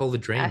 What do you call the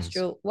dreams?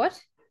 Astral...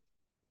 What?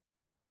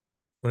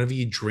 Whenever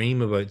you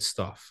dream about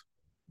stuff.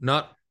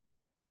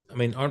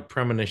 Aren't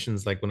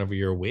premonitions like whenever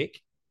you're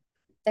awake?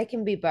 They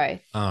can be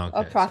both. Oh, okay,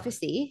 or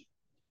prophecy.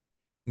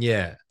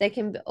 Yeah. They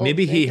can be...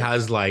 Maybe he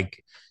has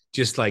like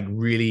just like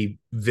really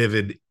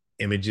vivid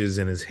images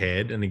in his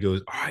head and he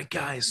goes, all right,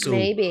 guys, so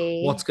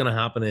maybe what's going to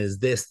happen is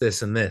this,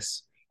 this, and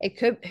this. It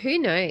could, who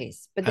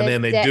knows? But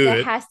then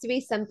there has to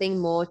be something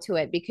more to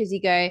it because you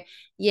go,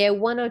 yeah,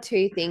 one or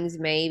two things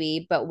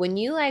maybe. But when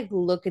you like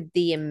look at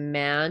the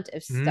amount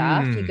of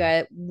stuff, you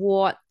go,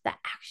 what the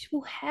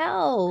actual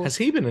hell? Has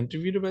he been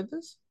interviewed about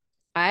this?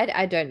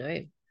 I don't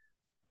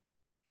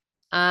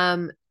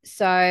know.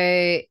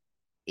 So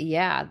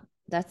yeah,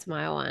 that's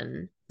my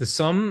one. The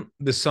sum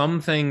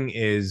thing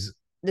is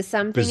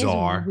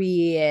bizarre. Is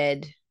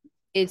weird.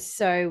 It's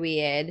so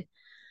weird.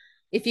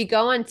 If you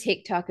go on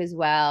TikTok as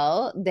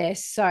well,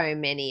 there's so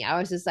many. I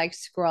was just like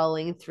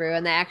scrolling through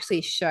and they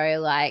actually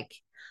show like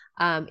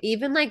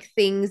even like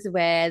things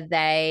where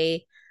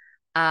they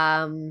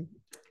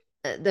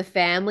the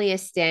family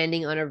is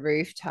standing on a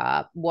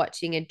rooftop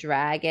watching a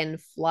dragon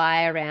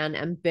fly around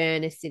and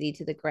burn a city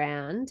to the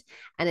ground.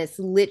 And it's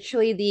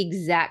literally the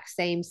exact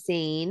same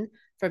scene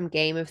from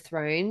Game of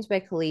Thrones where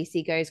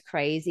Khaleesi goes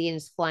crazy and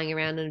is flying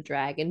around on a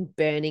dragon,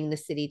 burning the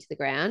city to the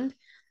ground.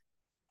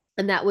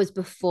 And that was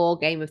before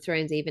Game of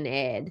Thrones even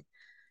aired.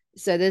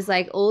 So there's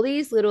like all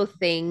these little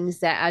things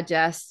that are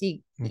just,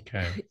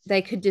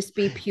 they could just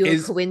be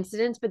pure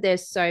coincidence, but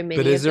there's so many.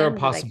 But is there a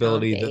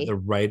possibility that the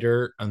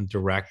writer and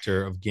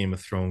director of Game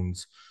of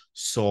Thrones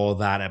saw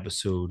that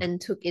episode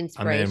and took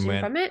inspiration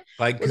from it?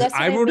 Like, because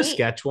I wrote a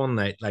sketch one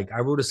night, like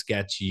I wrote a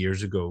sketch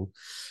years ago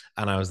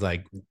and I was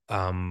like,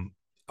 oh,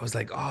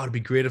 it'd be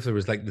great if there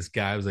was like this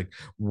guy who was like,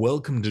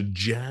 welcome to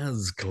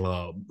Jazz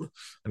Club.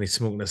 And he's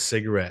smoking a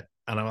cigarette.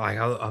 And I'm like,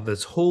 how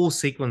this whole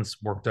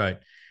sequence worked out.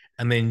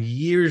 And then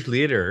years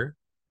later,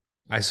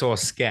 I saw a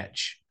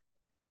sketch.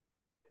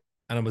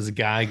 And it was a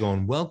guy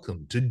going,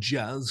 welcome to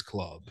Jazz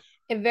Club.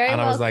 It very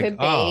well could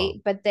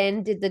be. But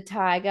then did the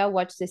tiger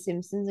watch The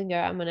Simpsons and go,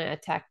 I'm going to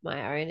attack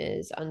my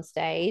owners on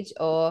stage?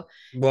 Or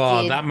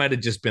that might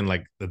have just been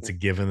like, that's a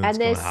given. And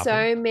there's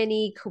so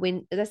many,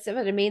 that's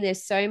what I mean.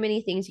 There's so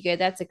many things you go,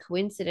 that's a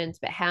coincidence.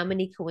 But how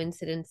many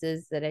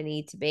coincidences that I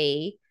need to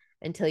be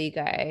until you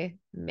go,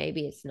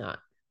 maybe it's not.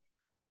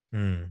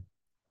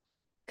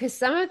 Because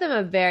some of them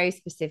are very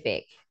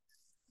specific.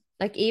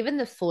 Like even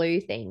the flu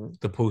thing,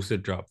 The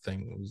post-it drop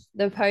thing was,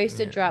 the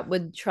poster Yeah. drop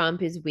with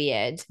Trump is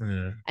weird.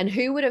 yeah. And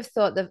who would have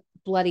thought that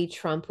bloody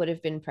Trump would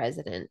have been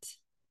president?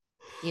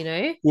 You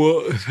know?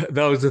 Well,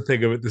 that was the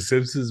thing about The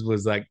Simpsons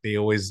was like they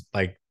always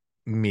like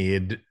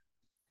made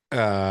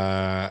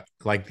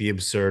like the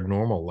absurd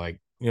normal.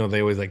 Like,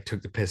 they always like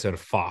took the piss out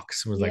of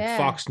Fox. It was like Yeah.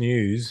 Fox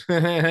News.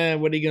 What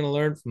are you gonna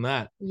learn from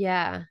that?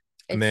 Yeah.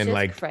 It's And then just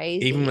like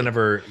crazy. even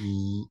whenever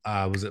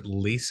was it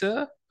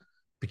Lisa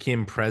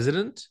became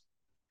president,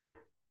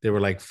 they were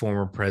like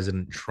former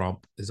President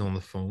Trump is on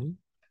the phone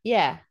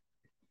Yeah.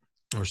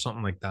 or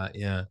something like that.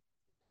 Yeah.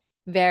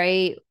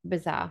 Very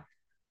bizarre.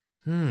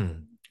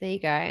 Hmm. There you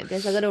go.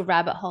 There's a little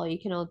rabbit hole you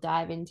can all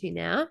dive into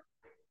now.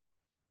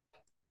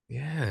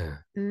 Yeah.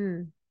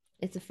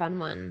 It's a fun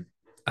one.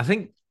 I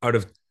think out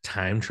of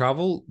time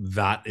travel,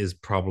 that is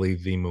probably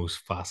the most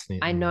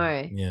fascinating. I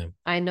know. Yeah.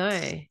 I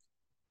know.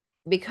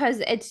 Because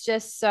it's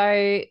just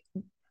so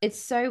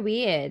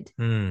weird.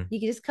 You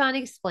just can't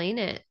explain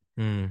it.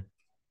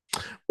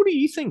 What do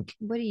you think?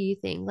 What do you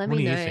think? Let What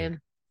me do you know. think?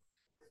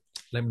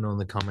 Let me know in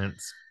the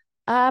comments.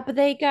 But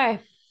there you go.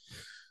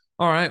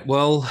 All right.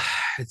 Well,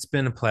 it's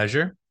been a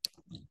pleasure.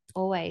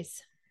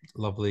 Always.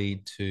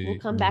 Lovely to We'll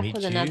come back meet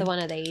with you. another one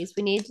of these.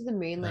 We need to the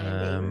moon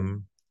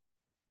landing.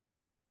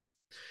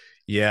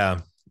 Yeah.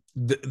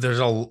 There's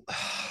so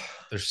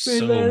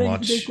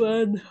much.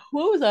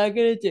 What was I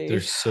gonna do?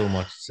 There's so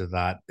much to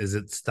that. Is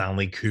it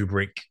Stanley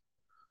Kubrick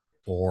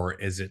or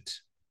is it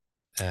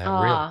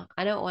real?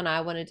 I know what one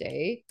I want to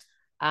do.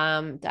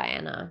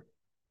 Diana.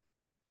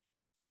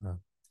 Oh.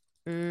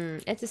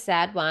 It's a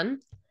sad one,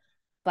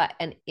 but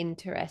an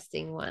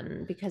interesting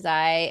one because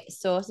I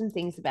saw some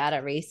things about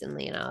it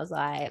recently and I was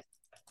like,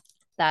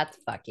 that's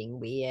fucking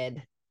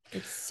weird.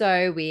 It's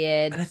so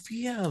weird. And if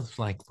you have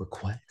like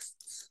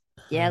requests,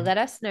 yeah, let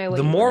us know what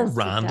the you more want us to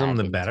random, dive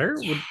the into. better.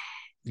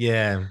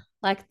 Yeah.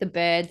 Like the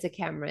birds are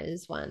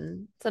cameras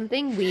one.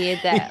 Something weird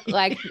that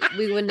like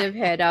we wouldn't have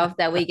heard of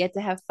that we get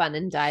to have fun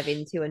and dive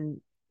into and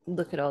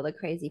look at all the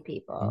crazy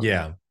people.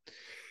 Yeah.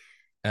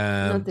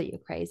 Not that you're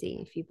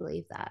crazy if you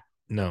believe that.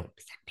 No.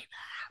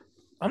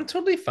 I'm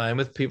totally fine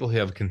with people who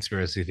have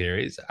conspiracy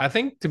theories. I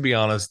think, to be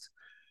honest,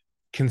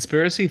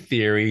 conspiracy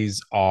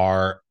theories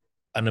are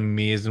an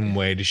amazing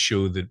way to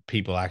show that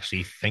people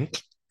actually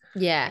think.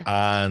 Yeah.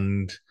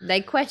 And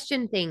they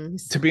question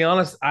things. To be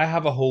honest, I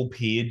have a whole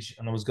page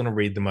and I was going to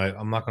read them out.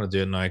 I'm not going to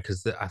do it now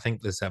because I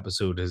think this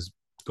episode has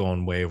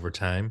gone way over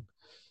time.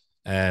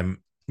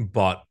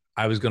 But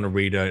I was going to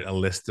read out a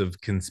list of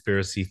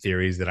conspiracy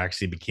theories that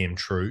actually became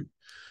true.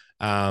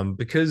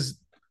 Because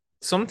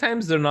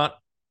sometimes they're not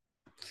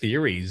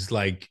theories.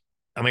 Like,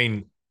 I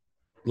mean,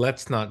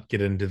 let's not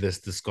get into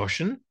this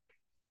discussion,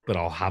 but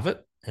I'll have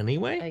it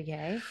anyway.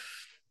 Okay.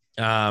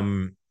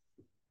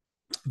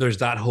 There's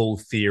that whole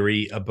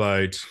theory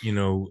about,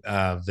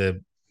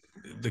 the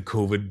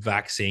COVID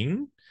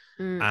vaccine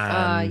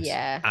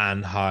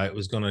and how it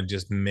was going to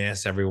just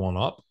mess everyone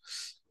up.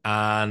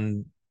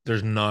 And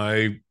there's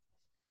now,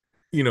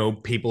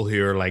 people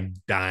who are like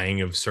dying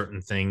of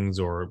certain things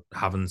or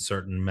having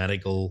certain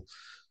medical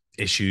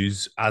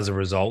issues as a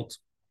result,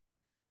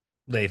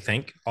 they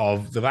think,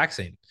 of the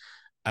vaccine.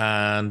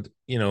 And,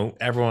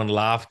 everyone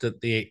laughed at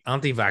the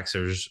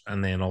anti-vaxxers.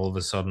 And then all of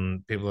a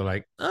sudden people are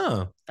like,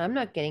 oh, I'm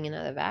not getting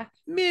another vac.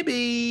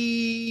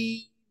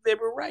 Maybe they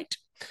were right.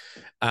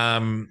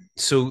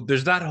 So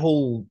there's that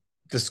whole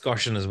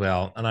discussion as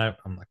well. And I'm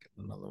not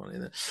getting another one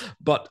either.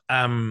 But,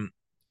 I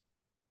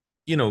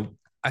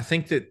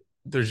think that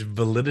there's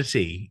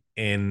validity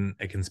in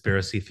a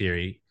conspiracy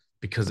theory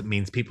because it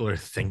means people are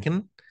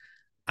thinking.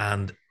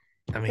 And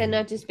I mean, they're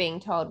not just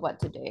being told what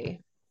to do.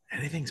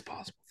 Anything's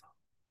possible.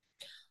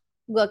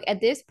 Look, at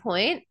this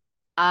point,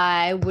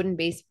 I wouldn't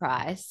be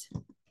surprised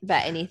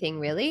about anything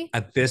really.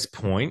 At this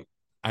point,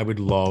 I would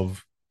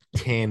love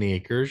 10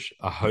 acres,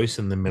 a house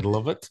in the middle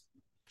of it.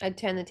 I'd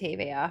turn the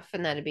TV off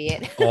and that'd be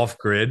it. Off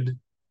grid, $1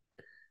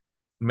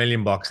 million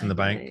in the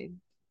bank.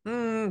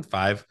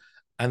 5.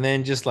 And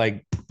then just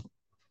like,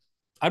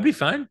 I'd be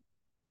fine.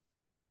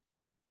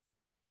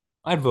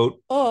 I'd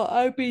vote. Oh,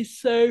 I'd be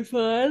so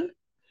fun.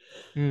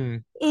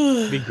 Be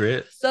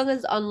great. As long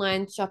as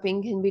online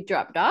shopping can be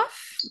dropped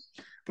off.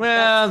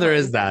 Well, there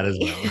is that as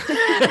well.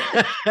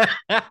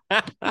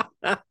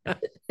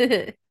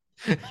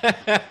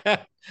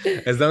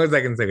 As long as I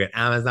can look at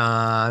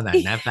Amazon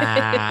and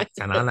Netflix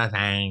and all the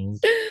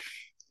things.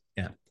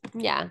 Yeah.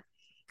 Yeah.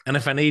 And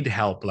if I need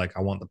help, like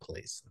I want the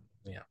police.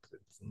 Yeah.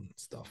 And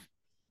stuff.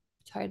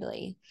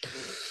 Totally.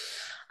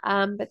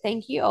 But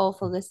thank you all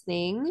for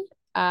listening.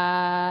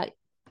 And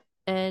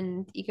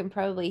you can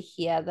probably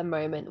hear the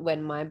moment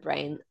when my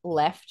brain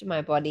left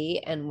my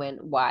body and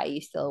went, why are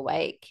you still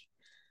awake?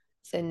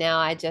 So now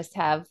I just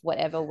have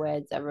whatever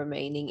words are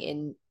remaining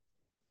in.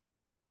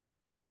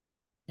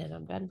 And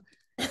I'm done.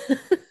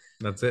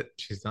 That's it.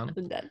 She's done.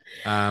 I'm done.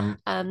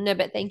 No,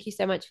 but thank you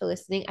so much for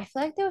listening. I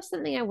feel like there was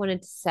something I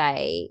wanted to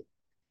say.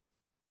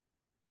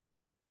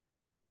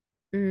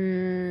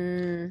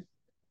 No.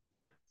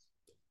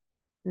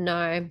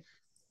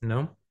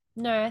 No?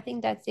 No, I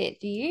think that's it.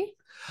 Do you?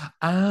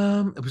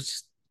 It was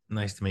just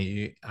nice to meet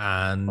you,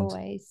 and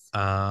Always.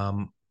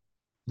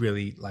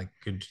 really like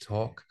good to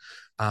talk.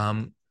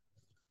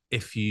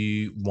 If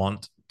you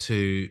want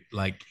to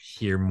like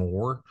hear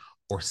more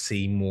or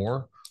see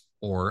more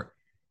or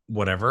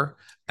whatever,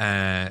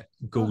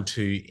 go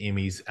to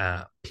Amy's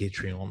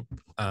Patreon,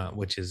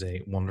 which is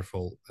a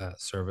wonderful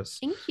service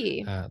Thank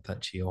you. that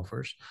she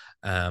offers.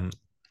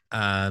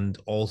 And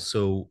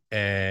also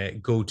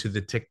go to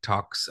the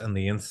TikToks and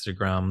the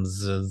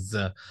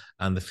Instagrams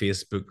and the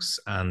Facebooks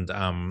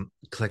and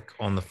click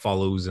on the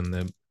follows and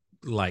the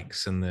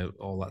likes and the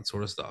all that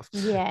sort of stuff.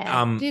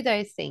 Yeah, do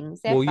those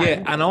things. They're Well, yeah,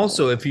 fun. and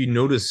also if you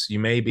notice, you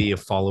may be a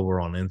follower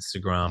on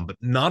Instagram, but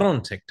not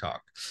on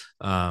TikTok.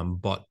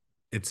 But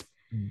it's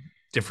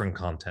different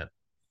content.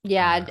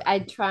 Yeah,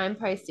 I'd try and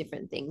post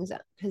different things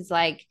because,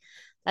 like,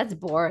 that's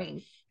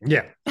boring.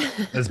 Yeah,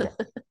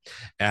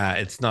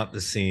 it's not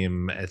the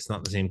same. It's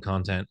not the same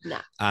content. No.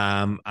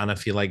 And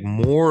if you like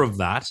more of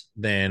that,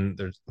 then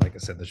there's, like I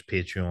said, there's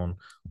Patreon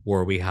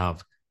where we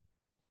have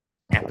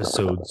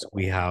episodes,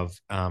 we have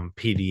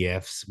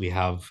PDFs, we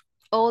have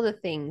all the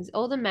things,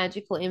 all the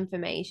magical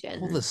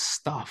information, all the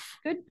stuff.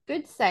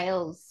 Good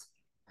sales,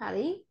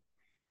 Patty.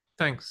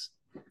 Thanks.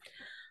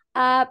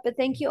 But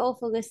thank you all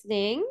for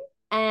listening,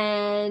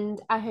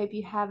 and I hope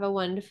you have a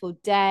wonderful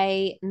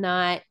day,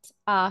 night,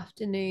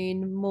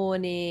 afternoon,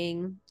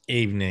 morning,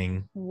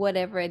 evening,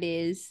 whatever it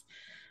is,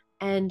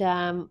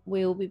 and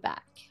we'll be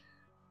back.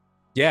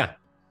 Yeah.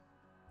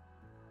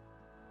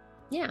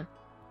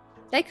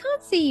 They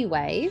can't see you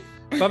wave.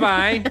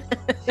 Bye-bye.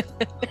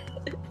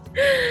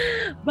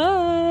 Bye.